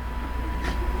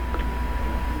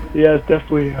 Yeah, it's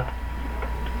definitely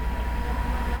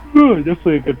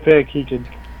a good pick. He could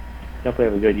definitely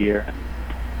have a good year.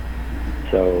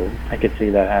 So I could see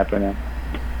that happening.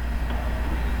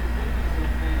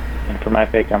 And for my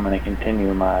pick, I'm going to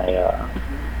continue my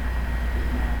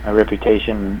my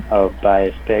reputation of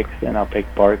biased picks, and I'll pick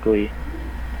Barkley.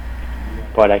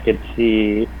 But I could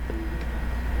see,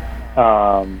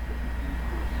 what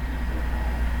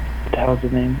the hell's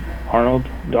his name? Arnold?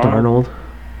 Darnold? Darnold.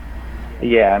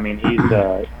 Yeah, I mean, he's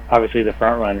obviously the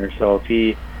front runner. So if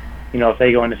if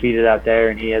they go undefeated out there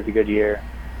and he has a good year,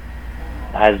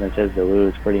 Heisman's his to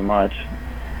lose pretty much.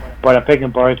 But I'm picking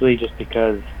Barkley just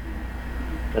because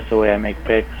that's the way I make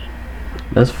picks.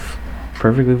 That's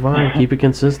perfectly fine. Keep it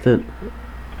consistent.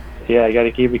 Yeah, I got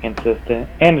to keep it consistent,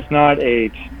 and it's not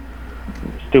a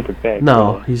stupid pick.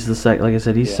 No, really. he's the second. Like I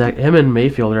said, he's second. Him and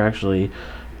Mayfield are actually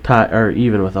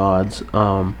even with odds.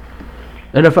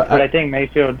 And if But I think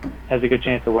Mayfield has a good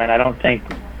chance to win. I don't think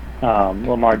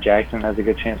Lamar Jackson has a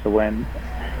good chance to win.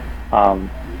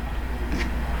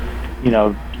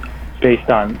 Based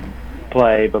on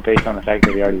play, but based on the fact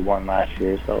that he already won last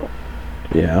year. So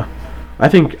yeah, I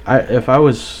think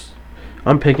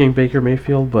I'm picking Baker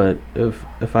Mayfield, but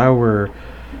if I were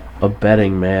a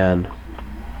betting man,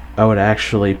 I would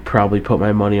actually probably put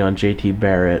my money on JT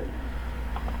Barrett,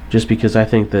 just because I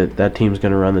think that team's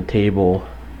going to run the table,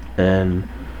 and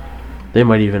they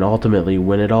might even ultimately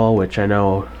win it all, which I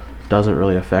know doesn't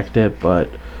really affect it, but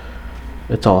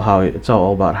it's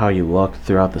all about how you look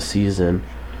throughout the season.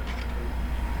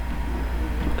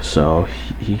 So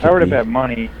he if I were to bet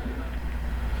money,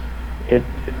 if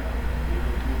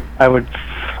I were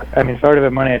to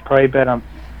bet money, I'd probably bet on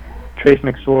Trace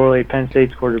McSorley, Penn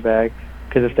State's quarterback,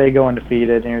 because if they go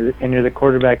undefeated and you're the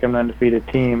quarterback of an undefeated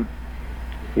team,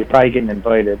 you're probably getting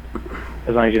invited,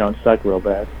 as long as you don't suck real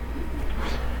bad.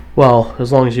 Well,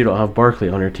 as long as you don't have Barkley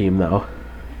on your team, though.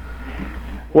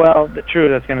 Well, true,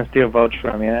 that's going to steal votes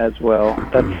from you as well.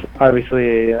 That's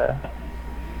obviously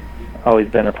always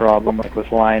been a problem, like with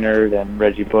Leinart and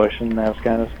Reggie Bush and that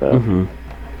kind of stuff. Mm-hmm.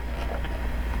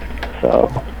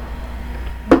 So,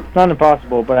 it's not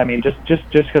impossible, but I mean, just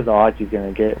because the odds he's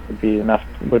going to get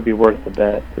would be worth the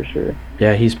bet for sure.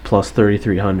 Yeah, he's plus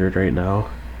 3,300 right now.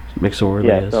 McSorley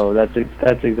Yeah, is. so that's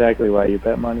exactly why you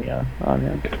bet money on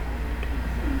him.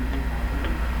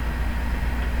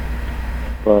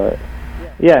 But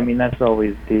yeah, I mean, that's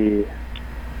always that's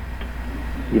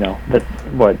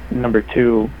what number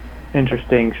 2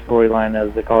 interesting storyline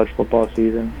of the college football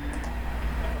season,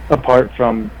 apart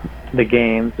from the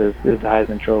games, is the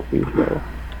Heisman Trophy. So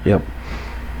yep.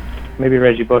 maybe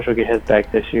Reggie Bush will get his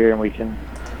back this year, and we can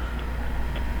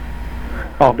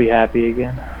all be happy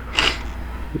again.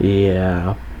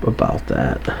 Yeah, about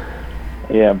that.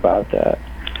 Yeah, about that.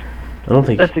 I don't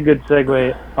think That's a good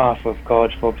segue off of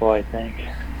college football, I think.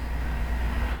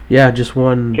 Yeah, just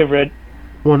one. Give Reggie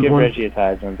his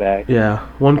Heisman back. Yeah,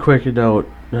 one quick note.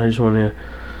 I just want to.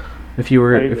 If you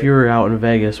were out in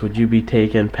Vegas, would you be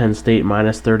taking Penn State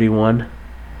minus 31?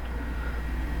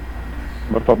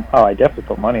 I definitely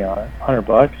put money on it.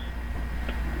 $100.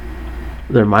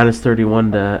 They're minus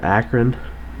 31 to Akron.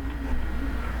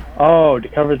 Oh, to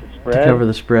cover the spread? To cover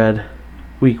the spread.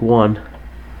 Week 1.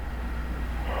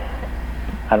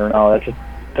 I don't know.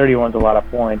 31's a lot of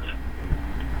points.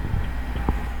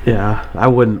 Yeah, I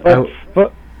wouldn't.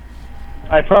 But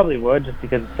I probably would, just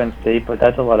because it's Penn State, but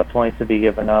that's a lot of points to be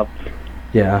given up.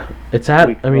 Yeah, it's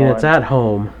at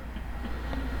home.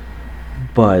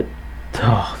 But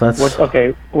that's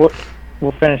okay. We'll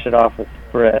finish it off with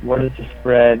spread. What is the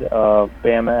spread of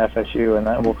Bama FSU, and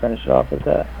then we'll finish it off with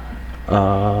that.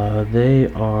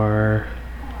 They are.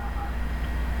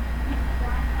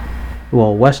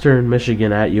 Well, Western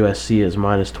Michigan at USC is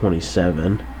minus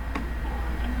 27,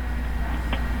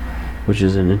 which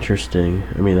is an interesting.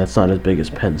 I mean, that's not as big as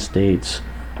Penn State's.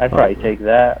 I'd probably take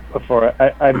that before.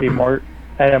 I'd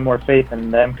have more faith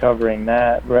in them covering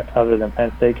that, other than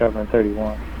Penn State covering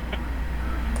 31.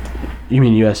 You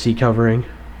mean USC covering?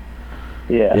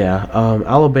 Yeah. Yeah.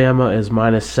 Alabama is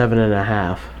minus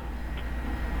 7.5.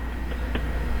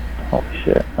 Holy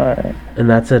shit! All right. And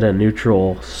that's at a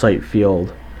neutral site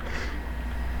field.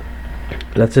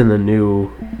 That's in the new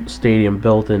stadium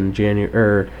built in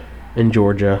in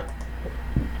Georgia.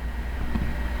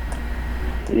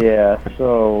 Yeah.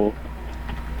 So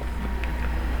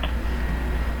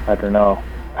I don't know.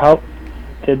 How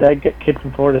did that kid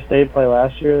from Florida State play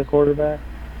last year? The quarterback.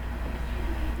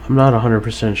 I'm not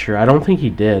 100% sure. I don't think he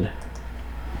did.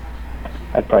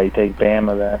 I'd probably take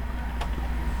Bama then.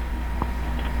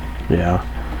 Yeah.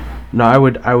 No, I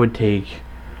would take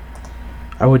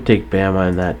Bama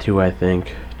in that too, I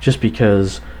think. Just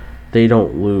because they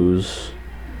don't lose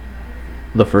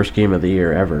the first game of the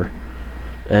year ever.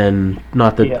 And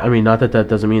not that that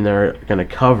doesn't mean they're going to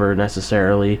cover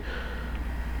necessarily,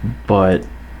 but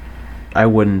I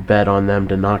wouldn't bet on them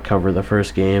to not cover the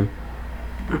first game.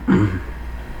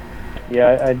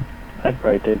 Yeah, I'd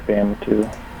probably take Bama too.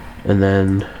 And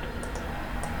then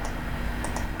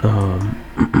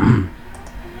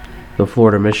the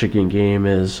Florida-Michigan game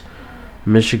is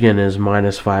Michigan is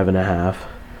 -5.5.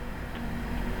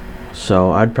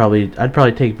 So I'd probably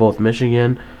take both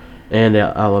Michigan and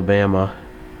Alabama,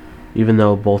 even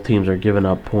though both teams are giving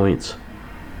up points.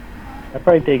 I'd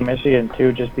probably take Michigan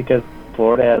too, just because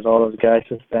Florida has all those guys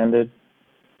suspended.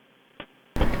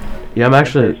 Yeah, I'm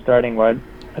actually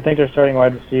I think their starting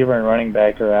wide receiver and running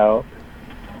back are out.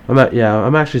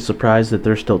 I'm actually surprised that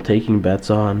they're still taking bets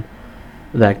on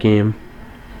that game.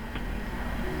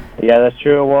 Yeah, that's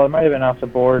true. Well, it might have been off the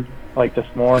board like this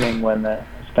morning when the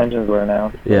suspensions were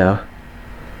announced. Yeah.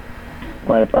 They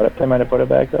might have put it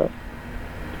back up.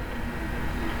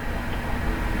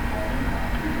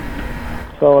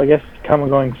 So I guess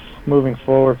moving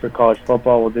forward for college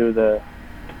football, we'll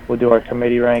do our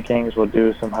committee rankings. We'll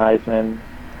do some Heisman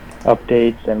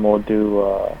updates, and we'll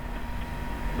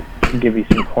give you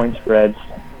some point spreads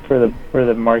for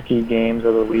the marquee games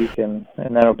of the week, and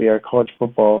that'll be our college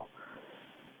football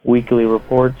weekly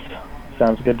reports.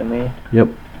 Sounds good to me. Yep.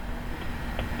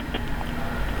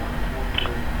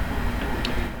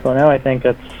 So now I think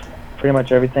that's pretty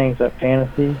much everything except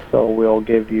fantasy. So we'll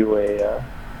give you a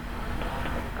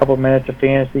couple minutes of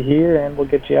fantasy here, and we'll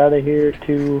get you out of here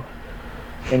to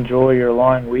enjoy your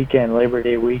long weekend, Labor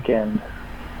Day weekend.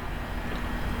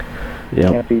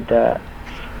 Yep. Can't beat that.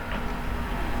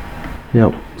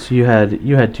 Yep. So you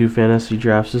had 2 fantasy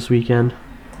drafts this weekend?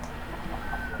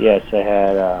 Yes, I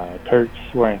had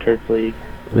we're in Kurt's league.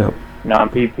 Yep.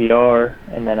 Non-PPR,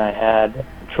 and then I had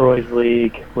Troy's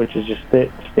league, which is just the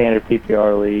standard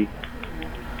PPR league.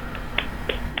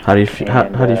 How do you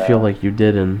feel like you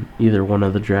did in either one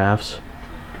of the drafts?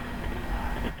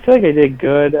 I feel like I did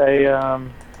good. I'll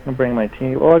bring my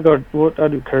team. Well, I'll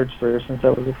do Kurt's first since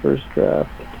that was the first draft.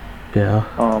 Yeah.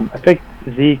 I picked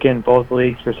Zeke in both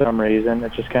leagues for some reason.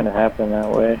 It just kind of happened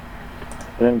that way.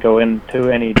 I didn't go into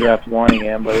any draft wanting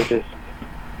him, but it just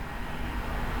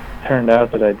turned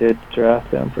out that I did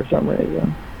draft him for some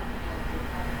reason.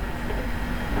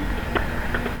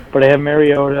 But I have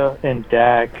Mariota and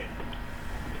Dak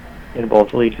in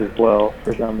both leagues as well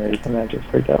for some reason. That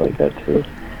just worked out like that too.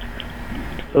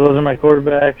 So those are my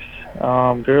quarterbacks.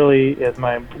 Gurley is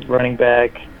my running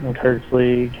back in Kurt's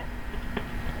league.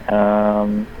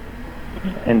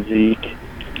 And Zeke.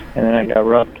 And then I got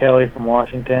Russ Kelly from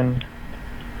Washington.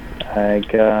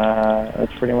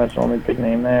 That's pretty much the only big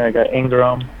name there. I got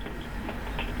Ingram.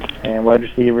 And wide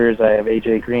receivers, I have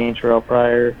A.J. Green, Terrell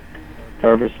Pryor,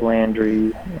 Jarvis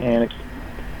Landry, and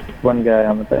one guy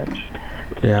on the bench.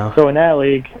 Yeah. So in that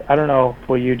league, I don't know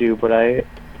what you do, but I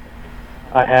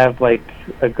have like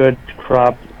a good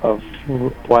crop of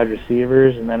wide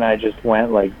receivers, and then I just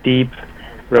went like deep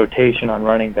rotation on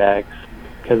running backs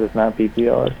because it's not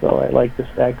PPR. So I like to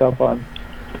stack up on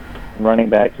running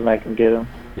backs when I can get them.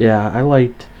 Yeah, I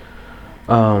liked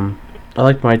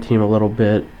my team a little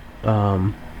bit.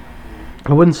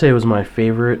 I wouldn't say it was my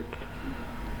favorite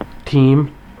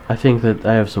team. I think that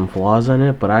I have some flaws in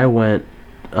it, but I went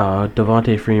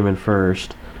Devontae Freeman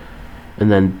first,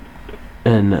 and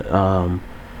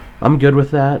I'm good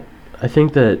with that. I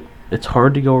think that it's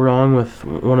hard to go wrong with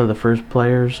one of the first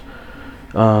players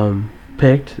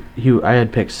picked. I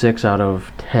had picked 6 out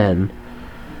of 10,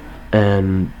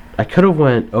 and I could have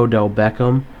went Odell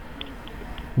Beckham,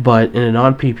 but in a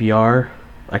non-PPR,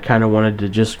 I kind of wanted to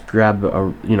just grab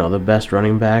the best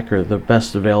running back or the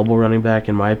best available running back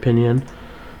in my opinion.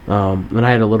 And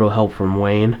I had a little help from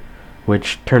Wayne,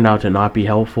 which turned out to not be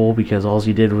helpful because all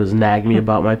he did was nag me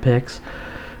about my picks.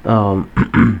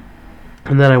 And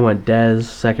then I went Dez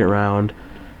second round,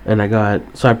 and I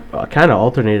kind of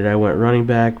alternated. I went running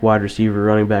back, wide receiver,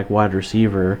 running back, wide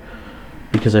receiver,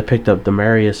 because I picked up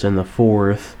Demarius in the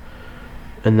 4th,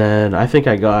 and then I think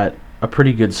I got a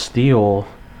pretty good steal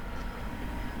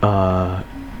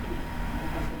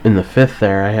in the 5th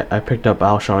there. I picked up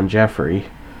Alshon Jeffrey.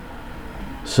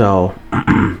 So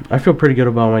I feel pretty good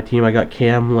about my team. I got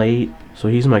Cam late, so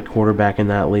he's my quarterback in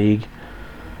that league.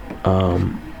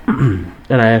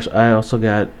 And I also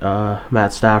got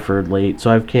Matt Stafford late, so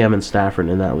I have Cam and Stafford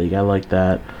in that league. I like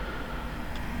that.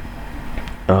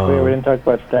 Wait, we didn't talk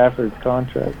about Stafford's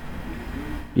contract.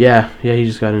 Yeah, he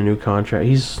just got a new contract.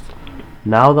 He's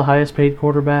now the highest paid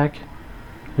quarterback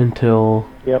until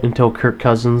Kirk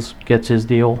Cousins gets his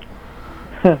deal.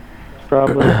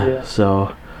 Probably, yeah.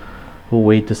 So we'll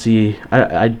wait to see.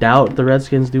 I doubt the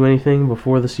Redskins do anything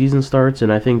before the season starts,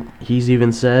 and I think he's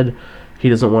even said he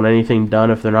doesn't want anything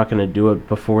done if they're not going to do it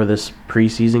before this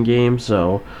preseason game.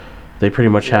 So they pretty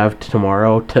much have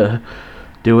tomorrow to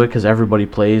do it because everybody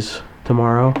plays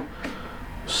tomorrow.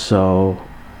 So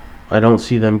I don't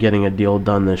see them getting a deal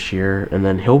done this year, and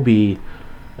then he'll be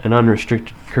an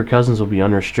unrestricted. Kirk Cousins will be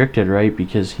unrestricted, right?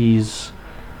 Because he's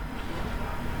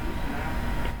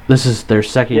This is their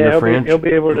second Yeah, year he'll franchise.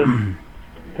 be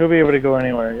able to go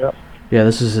anywhere. Yep. Yeah,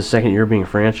 this is his second year being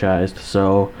franchised.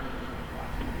 So,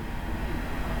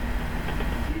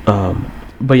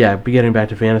 but yeah, getting back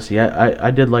to fantasy,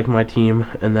 I did like my team,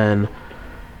 and then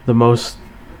the most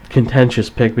contentious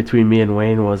pick between me and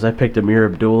Wayne was I picked Amir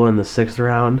Abdullah in the 6th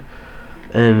round,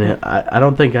 and I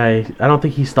don't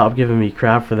think he stopped giving me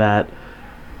crap for that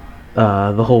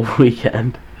the whole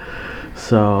weekend.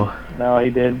 So. No,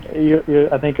 he did.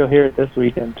 I think you'll hear it this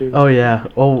weekend too. Oh yeah.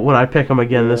 Well, when I pick him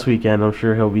again this Yeah. weekend, I'm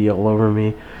sure he'll be all over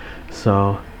me.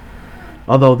 So,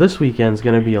 although this weekend's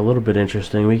going to be a little bit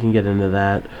interesting, we can get into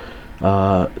that.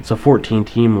 It's a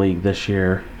 14-team league this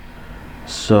year,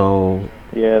 so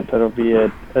Yeah, that'll be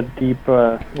a deep.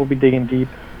 We'll be digging deep.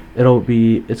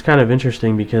 it's kind of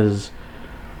interesting because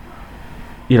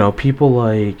people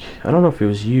like, I don't know if it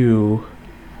was you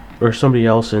or somebody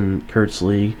else in Kurt's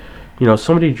league.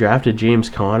 Somebody drafted James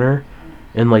Conner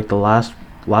in like the last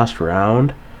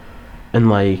round, and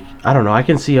like, I don't know, I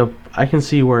can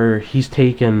see where he's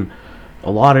taken a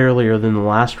lot earlier than the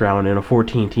last round in a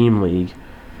 14-team league,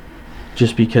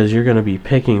 just because you're going to be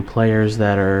picking players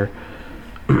that are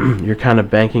you're kind of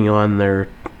banking on the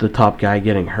top guy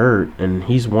getting hurt, and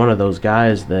he's one of those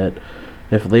guys that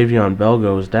if Le'Veon Bell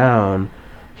goes down,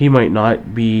 he might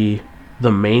not be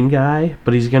the main guy,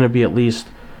 but he's going to be at least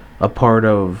a part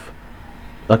of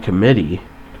a committee,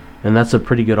 and that's a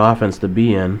pretty good offense to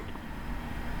be in.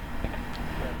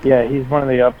 Yeah, he's one of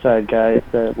the upside guys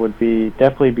that would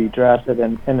definitely be drafted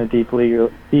in a deep league,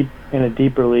 in a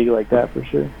deeper league like that for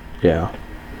sure. Yeah.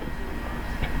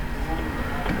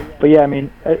 But yeah, I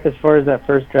mean, as far as that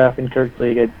first draft in Kirk's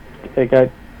league, I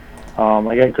got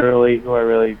Gurley, who I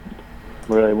really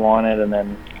wanted, and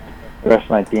then the rest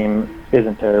of my team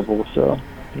isn't terrible, so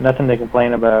nothing to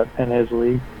complain about in his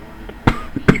league.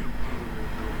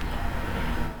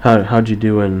 How'd you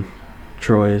do in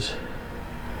Troy's?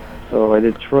 So I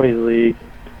did Troy's league.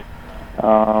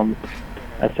 I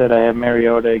said I have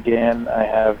Mariota again. I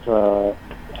have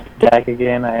Dak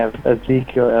again. I have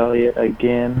Ezekiel Elliott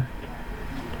again.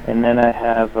 And then I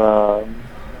have I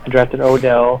drafted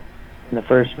Odell in the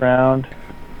first round.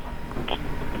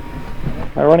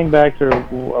 My running backs are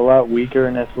a lot weaker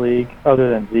in this league, other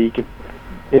than Zeke,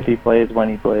 if he plays, when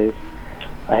he plays.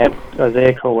 I have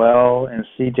Isaiah Crowell and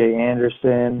C.J.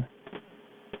 Anderson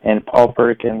and Paul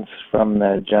Perkins from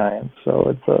the Giants. So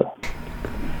it's a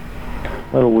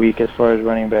little weak as far as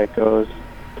running back goes.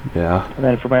 Yeah. And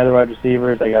then for my other wide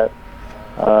receivers, I got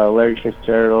Larry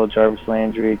Fitzgerald, Jarvis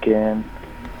Landry again,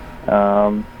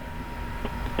 and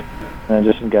then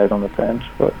just some guys on the bench.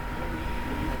 But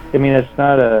I mean, it's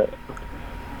not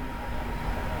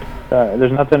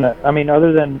there's nothing. I mean,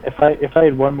 other than if I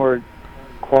had one more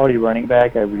quality running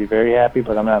back, I'd be very happy.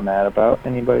 But I'm not mad about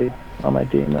anybody on my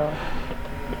team though.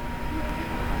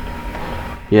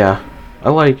 Yeah.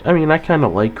 I kind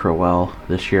of like Crowell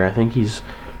this year. I think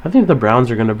the Browns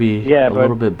are going to be a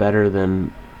little bit better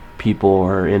than people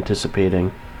are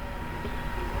anticipating.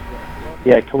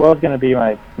 Yeah, Crowell's going to be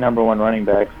my number one running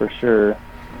back for sure.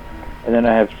 And then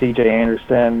I have C.J.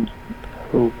 Anderson,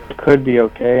 who could be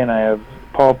okay, and I have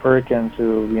Paul Perkins,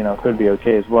 who could be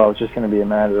okay as well. It's just going to be a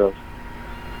matter of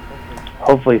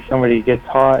hopefully somebody gets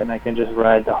hot, and I can just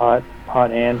ride the hot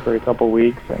hand for a couple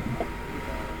weeks and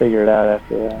figure it out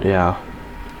after that. Yeah.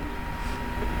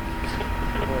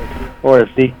 Or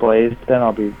if Zeke plays, then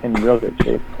I'll be in real good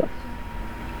shape. So.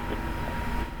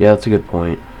 Yeah, that's a good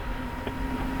point.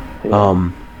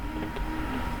 Yeah.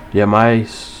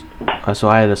 So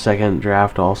I had a second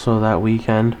draft also that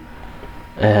weekend,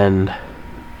 and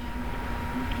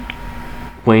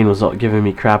Wayne was giving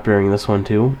me crap during this one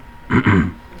too.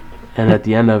 And at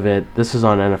the end of it, this is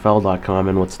on NFL.com,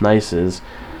 and what's nice is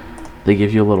they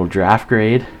give you a little draft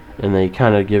grade, and they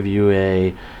kind of give you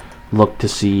a look to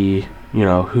see,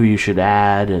 who you should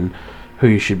add and who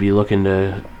you should be looking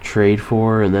to trade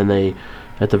for, and then they,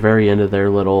 at the very end of their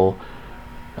little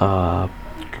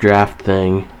draft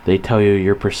thing, they tell you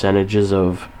your percentages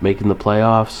of making the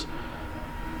playoffs,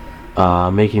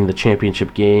 making the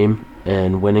championship game,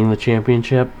 and winning the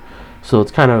championship. So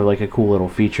it's kind of like a cool little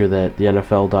feature that the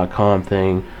NFL.com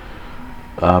thing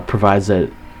provides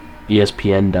that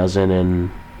ESPN doesn't,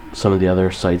 and some of the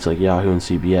other sites like Yahoo and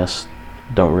CBS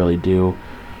don't really do.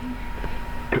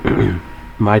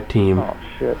 My team. Oh,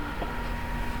 shit.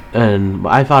 And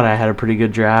I thought I had a pretty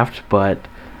good draft, but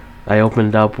I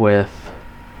opened up with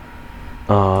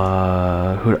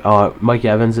Mike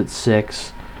Evans at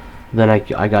 6. Then I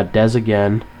got Dez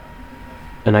again,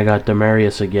 and I got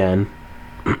Demarius again,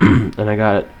 and I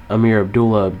got Amir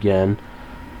Abdullah again,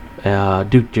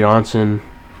 Duke Johnson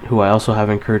who I also have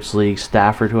in Kurt's league,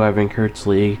 Stafford, who I have in Kurt's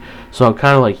league. So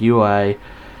kind of like you, I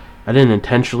didn't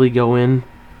intentionally go in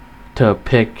to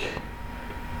pick,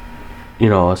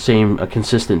 a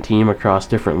consistent team across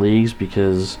different leagues,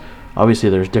 because obviously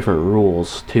there's different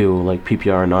rules too, like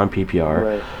PPR and non-PPR.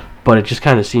 Right. But it just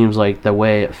kind of seems like the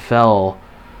way it fell,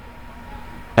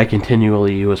 I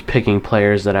continually was picking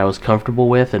players that I was comfortable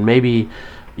with, and maybe,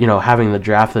 having the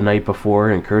draft the night before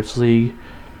in Kurt's league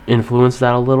influenced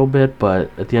that a little bit,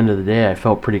 but at the end of the day, I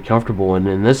felt pretty comfortable. And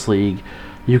in this league,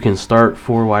 you can start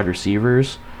 4 wide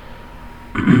receivers,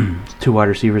 2 wide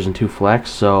receivers and 2 flex.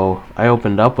 So I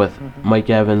opened up with Mike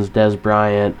Evans, Des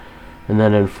Bryant, and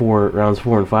then in rounds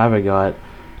 4 and 5, I got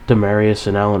Demarius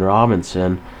and Allen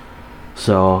Robinson.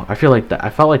 So I felt like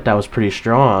that was pretty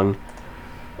strong.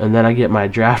 And then I get my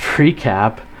draft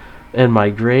recap, and my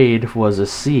grade was a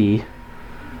C.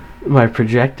 My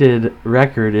projected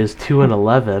record is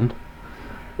 2-11,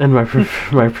 and my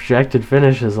projected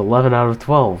finish is 11 out of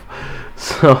 12.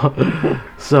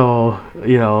 So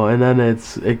and then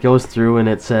it goes through and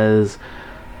it says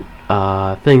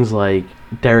things like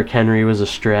Derrick Henry was a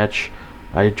stretch.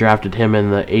 I drafted him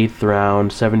in the 8th round,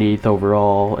 78th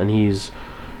overall, and he's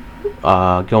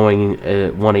going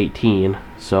at 118.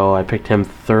 So I picked him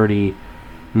 40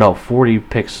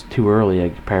 picks too early,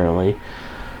 apparently.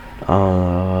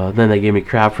 Then they gave me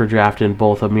crap for drafting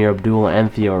both Amir Abdullah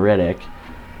and Theo Riddick.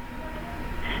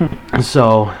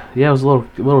 So yeah, it was a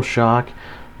little shock.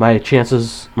 My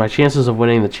chances of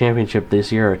winning the championship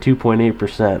this year are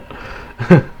 2.8%.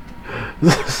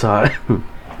 So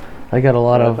I got a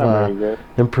lot of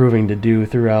improving to do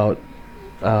throughout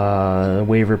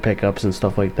waiver pickups and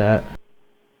stuff like that.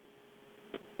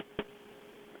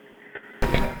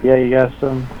 Yeah, you got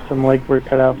some legwork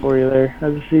cut out for you there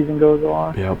as the season goes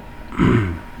along. Yep.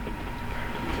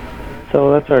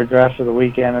 So that's our draft of the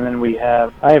weekend, and then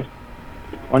I have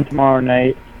one tomorrow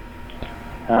night.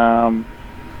 So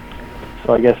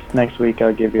I guess next week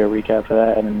I'll give you a recap of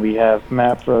that, and then we have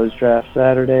Matt Fro's draft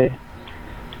Saturday,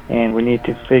 and we need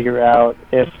to figure out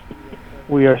if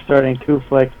we are starting 2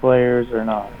 flex players or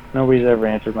not. Nobody's ever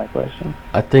answered my question.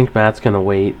 I think Matt's gonna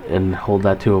wait and hold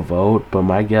that to a vote, but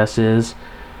my guess is,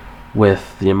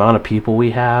 with the amount of people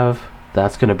we have,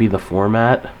 that's going to be the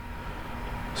format.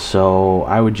 So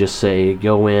I would just say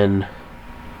go in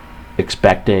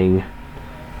expecting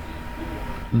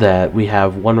that we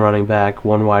have 1 running back,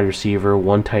 1 wide receiver,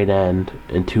 1 tight end,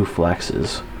 and 2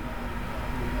 flexes.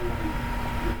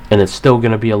 And it's still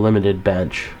going to be a limited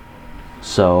bench.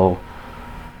 So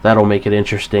that'll make it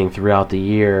interesting throughout the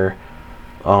year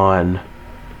on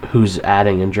who's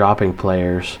adding and dropping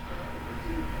players,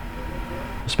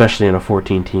 especially in a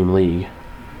 14-team league.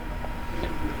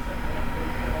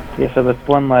 Yeah, so that's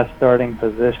 1 less starting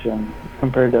position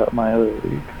compared to my other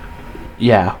league.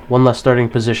 Yeah, 1 less starting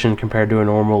position compared to a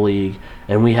normal league,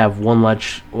 and we have one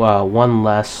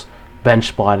less bench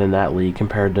spot in that league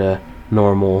compared to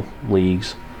normal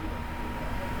leagues.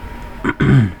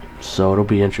 So it'll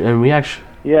be interesting. And we actually...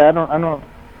 Yeah, I don't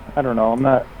know. I'm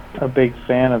not a big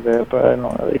fan of it, but I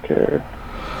don't really care.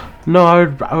 No, I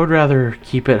would rather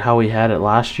keep it how we had it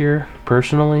last year,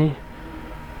 personally.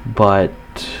 But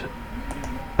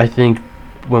I think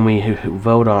when we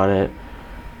vote on it,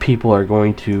 people are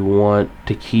going to want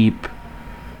to keep...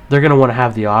 They're going to want to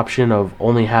have the option of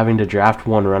only having to draft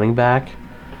 1 running back.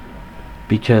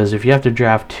 Because if you have to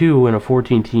draft 2 in a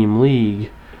 14-team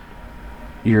league,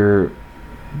 you're...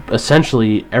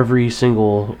 essentially every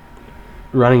single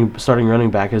starting running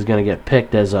back is going to get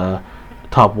picked as a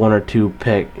top 1 or 2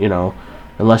 pick,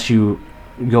 unless you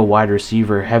go wide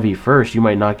receiver heavy first, you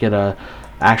might not get a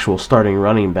actual starting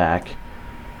running back.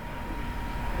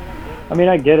 I mean,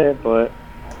 I get it, but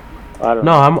I don't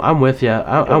know. I'm with you.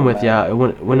 I'm with you.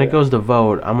 When it goes to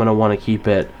vote, I'm going to want to keep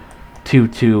it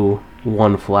 2-2,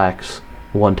 1 flex,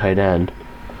 1 tight end.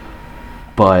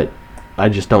 But I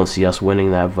just don't see us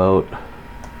winning that vote.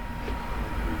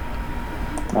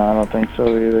 No, I don't think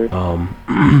so either.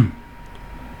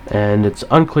 And it's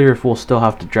unclear if we'll still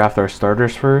have to draft our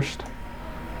starters first.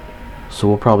 So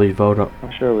we'll probably vote on...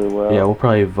 I'm sure we will. Yeah, we'll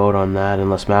probably vote on that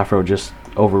unless Mafro just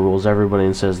overrules everybody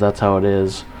and says that's how it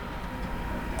is.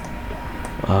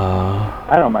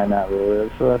 I don't mind that rule,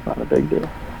 so that's not a big deal.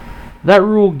 That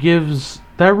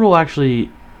rule actually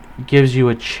gives you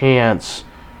a chance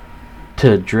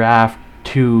to draft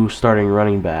 2 starting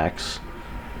running backs,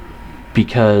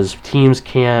 because teams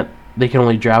can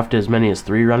only draft as many as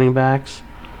 3 running backs.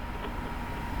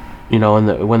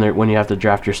 When you have to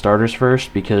draft your starters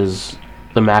first, because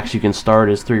the max you can start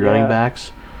is 3 running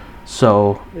backs.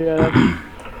 So yeah,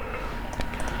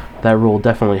 that rule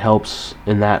definitely helps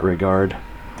in that regard.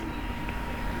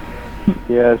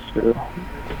 Yeah, it's true.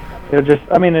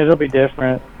 It'll be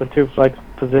different with two flex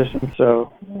positions,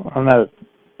 so I'm not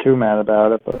too mad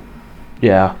about it. But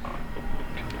Yeah,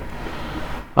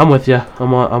 I'm with you.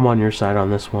 I'm on your side on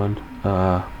this one.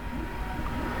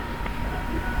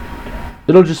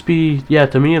 It'll just be, yeah,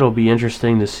 to me it'll be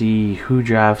interesting to see who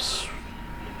drafts,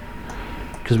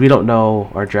 because we don't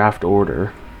know our draft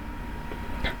order.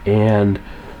 And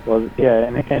well, yeah,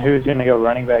 and who's gonna go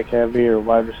running back heavy or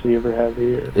wide receiver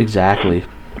heavy? exactly.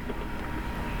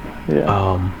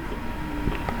 Yeah.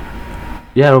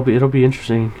 Yeah, it'll be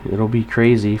interesting. It'll be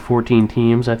crazy. 14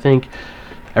 teams. I think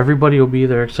everybody will be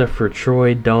there except for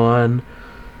Troy, Dawn,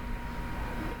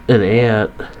 and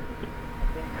Ant.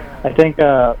 I think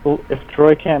if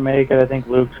Troy can't make it, I think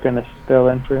Luke's gonna fill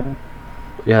in for him.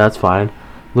 Yeah, that's fine.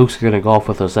 Luke's gonna golf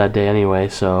with us that day anyway,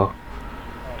 so.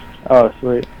 Oh,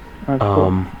 sweet. That's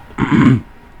cool.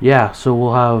 Yeah, so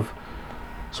we'll have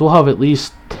at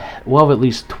least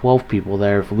 12 people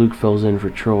there if Luke fills in for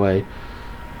Troy.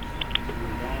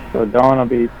 So Dawn will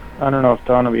be. I don't know if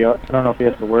Dawn will be. I don't know if he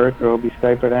has to work or he'll be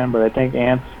Skyping in, but I think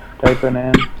Ant's Skyping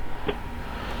in,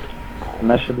 and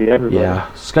that should be everybody. Yeah,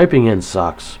 Skyping in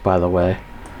sucks. By the way,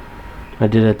 I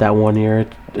did it that one year.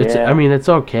 It's Yeah. I mean, it's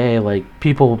okay. Like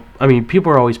people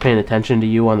are always paying attention to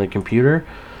you on the computer,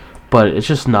 but it's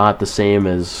just not the same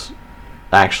as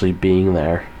actually being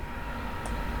there.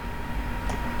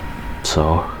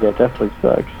 So Yeah, it definitely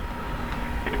sucks.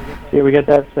 Yeah, we get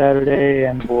that Saturday,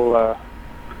 and we'll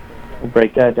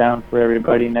break that down for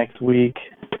everybody next week.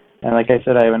 And like I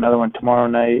said, I have another one tomorrow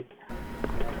night,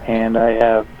 and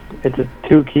it's a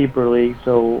 2-keeper league,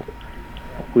 so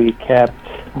we capped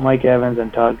Mike Evans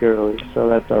and Todd Gurley, so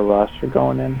that's our roster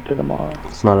going into tomorrow.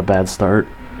 it's not a bad start.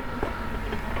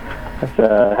 That's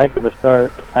a heck of a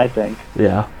start, I think.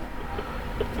 Yeah.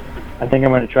 I think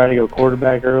I'm going to try to go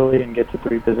quarterback early and get the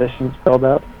 3 positions filled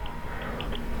up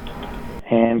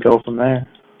and go from there.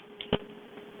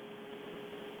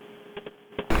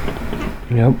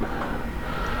 Yep.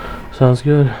 Sounds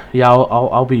good. Yeah,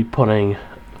 I'll be putting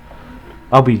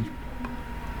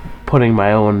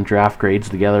my own draft grades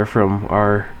together from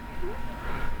our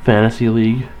fantasy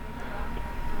league.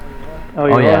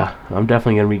 Oh yeah, I'm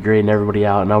definitely gonna be grading everybody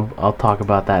out, and I'll talk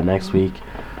about that next week.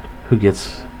 Who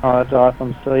gets? Oh, that's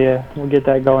awesome. So yeah, we'll get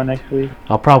that going next week.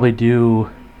 I'll probably do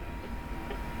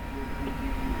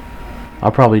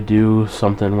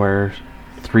something where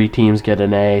 3 teams get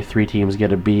an A, 3 teams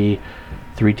get a B,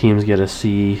 3 teams get a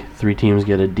C, 3 teams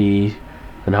get a D,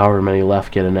 and however many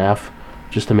left get an F,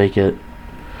 just to make it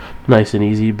nice and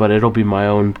easy. But it'll be my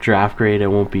own draft grade. It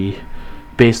won't be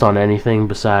based on anything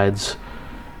besides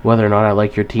whether or not I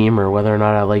like your team or whether or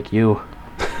not I like you.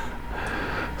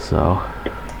 So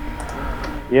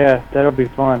Yeah, that'll be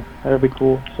fun. That'll be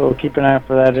cool. So keep an eye out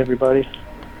for that, everybody.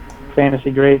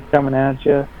 Fantasy grades coming at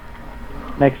you.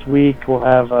 Next week, we'll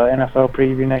have NFL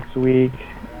preview next week,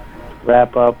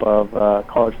 wrap-up of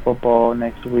college football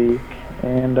next week,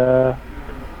 and our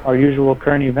usual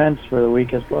current events for the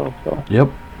week as well. So yep.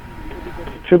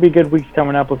 should be good weeks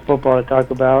coming up with football to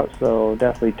talk about, so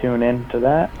definitely tune in to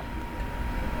that.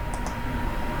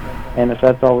 And if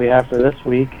that's all we have for this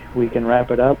week, we can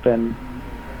wrap it up and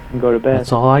go to bed.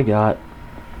 That's all I got.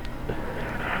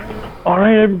 All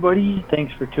right, everybody.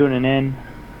 Thanks for tuning in.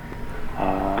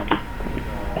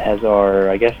 As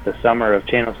the summer of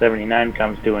Channel 79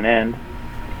 comes to an end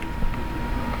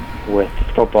with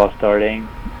football starting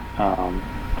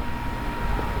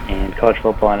and college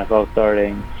football, NFL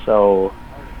starting. So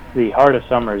the heart of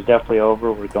summer is definitely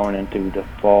over. We're going into the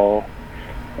fall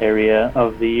area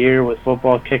of the year with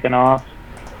football kicking off.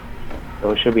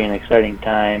 So it should be an exciting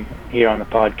time here on the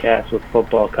podcast with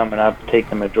football coming up. Take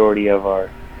the majority of our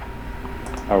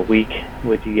week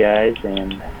with you guys,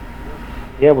 and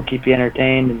yeah, we'll keep you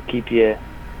entertained and keep you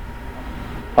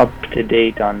up to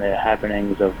date on the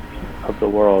happenings of the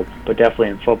world, but definitely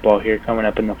in football here coming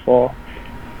up in the fall.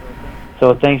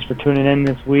 So thanks for tuning in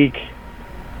this week.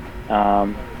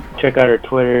 Check out our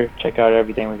Twitter, check out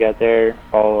everything we got there,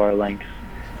 follow our links.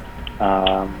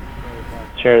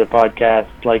 Share the podcast,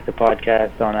 like the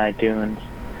podcast on iTunes,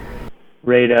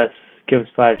 rate us, give us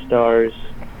 5 stars,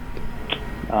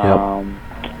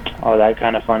 all that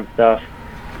kind of fun stuff.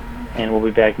 And we'll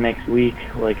be back next week,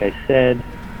 like I said.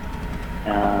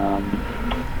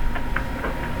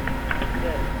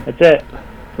 That's it.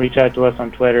 Reach out to us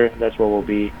on Twitter. That's where we'll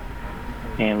be.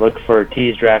 And look for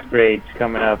T's draft grades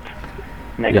coming up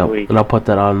next week. And I'll put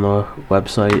that on the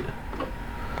website.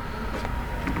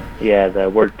 Yeah,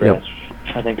 the WordPress.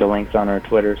 Yep. I think the link's on our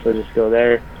Twitter, so just go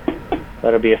there.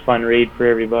 That'll be a fun read for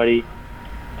everybody.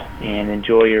 And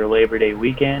enjoy your Labor Day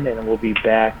weekend, and we'll be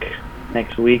back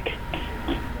next week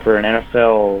for an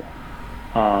NFL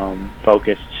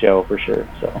focused show for sure.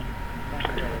 So,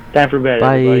 time for bed,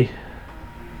 Bye. everybody.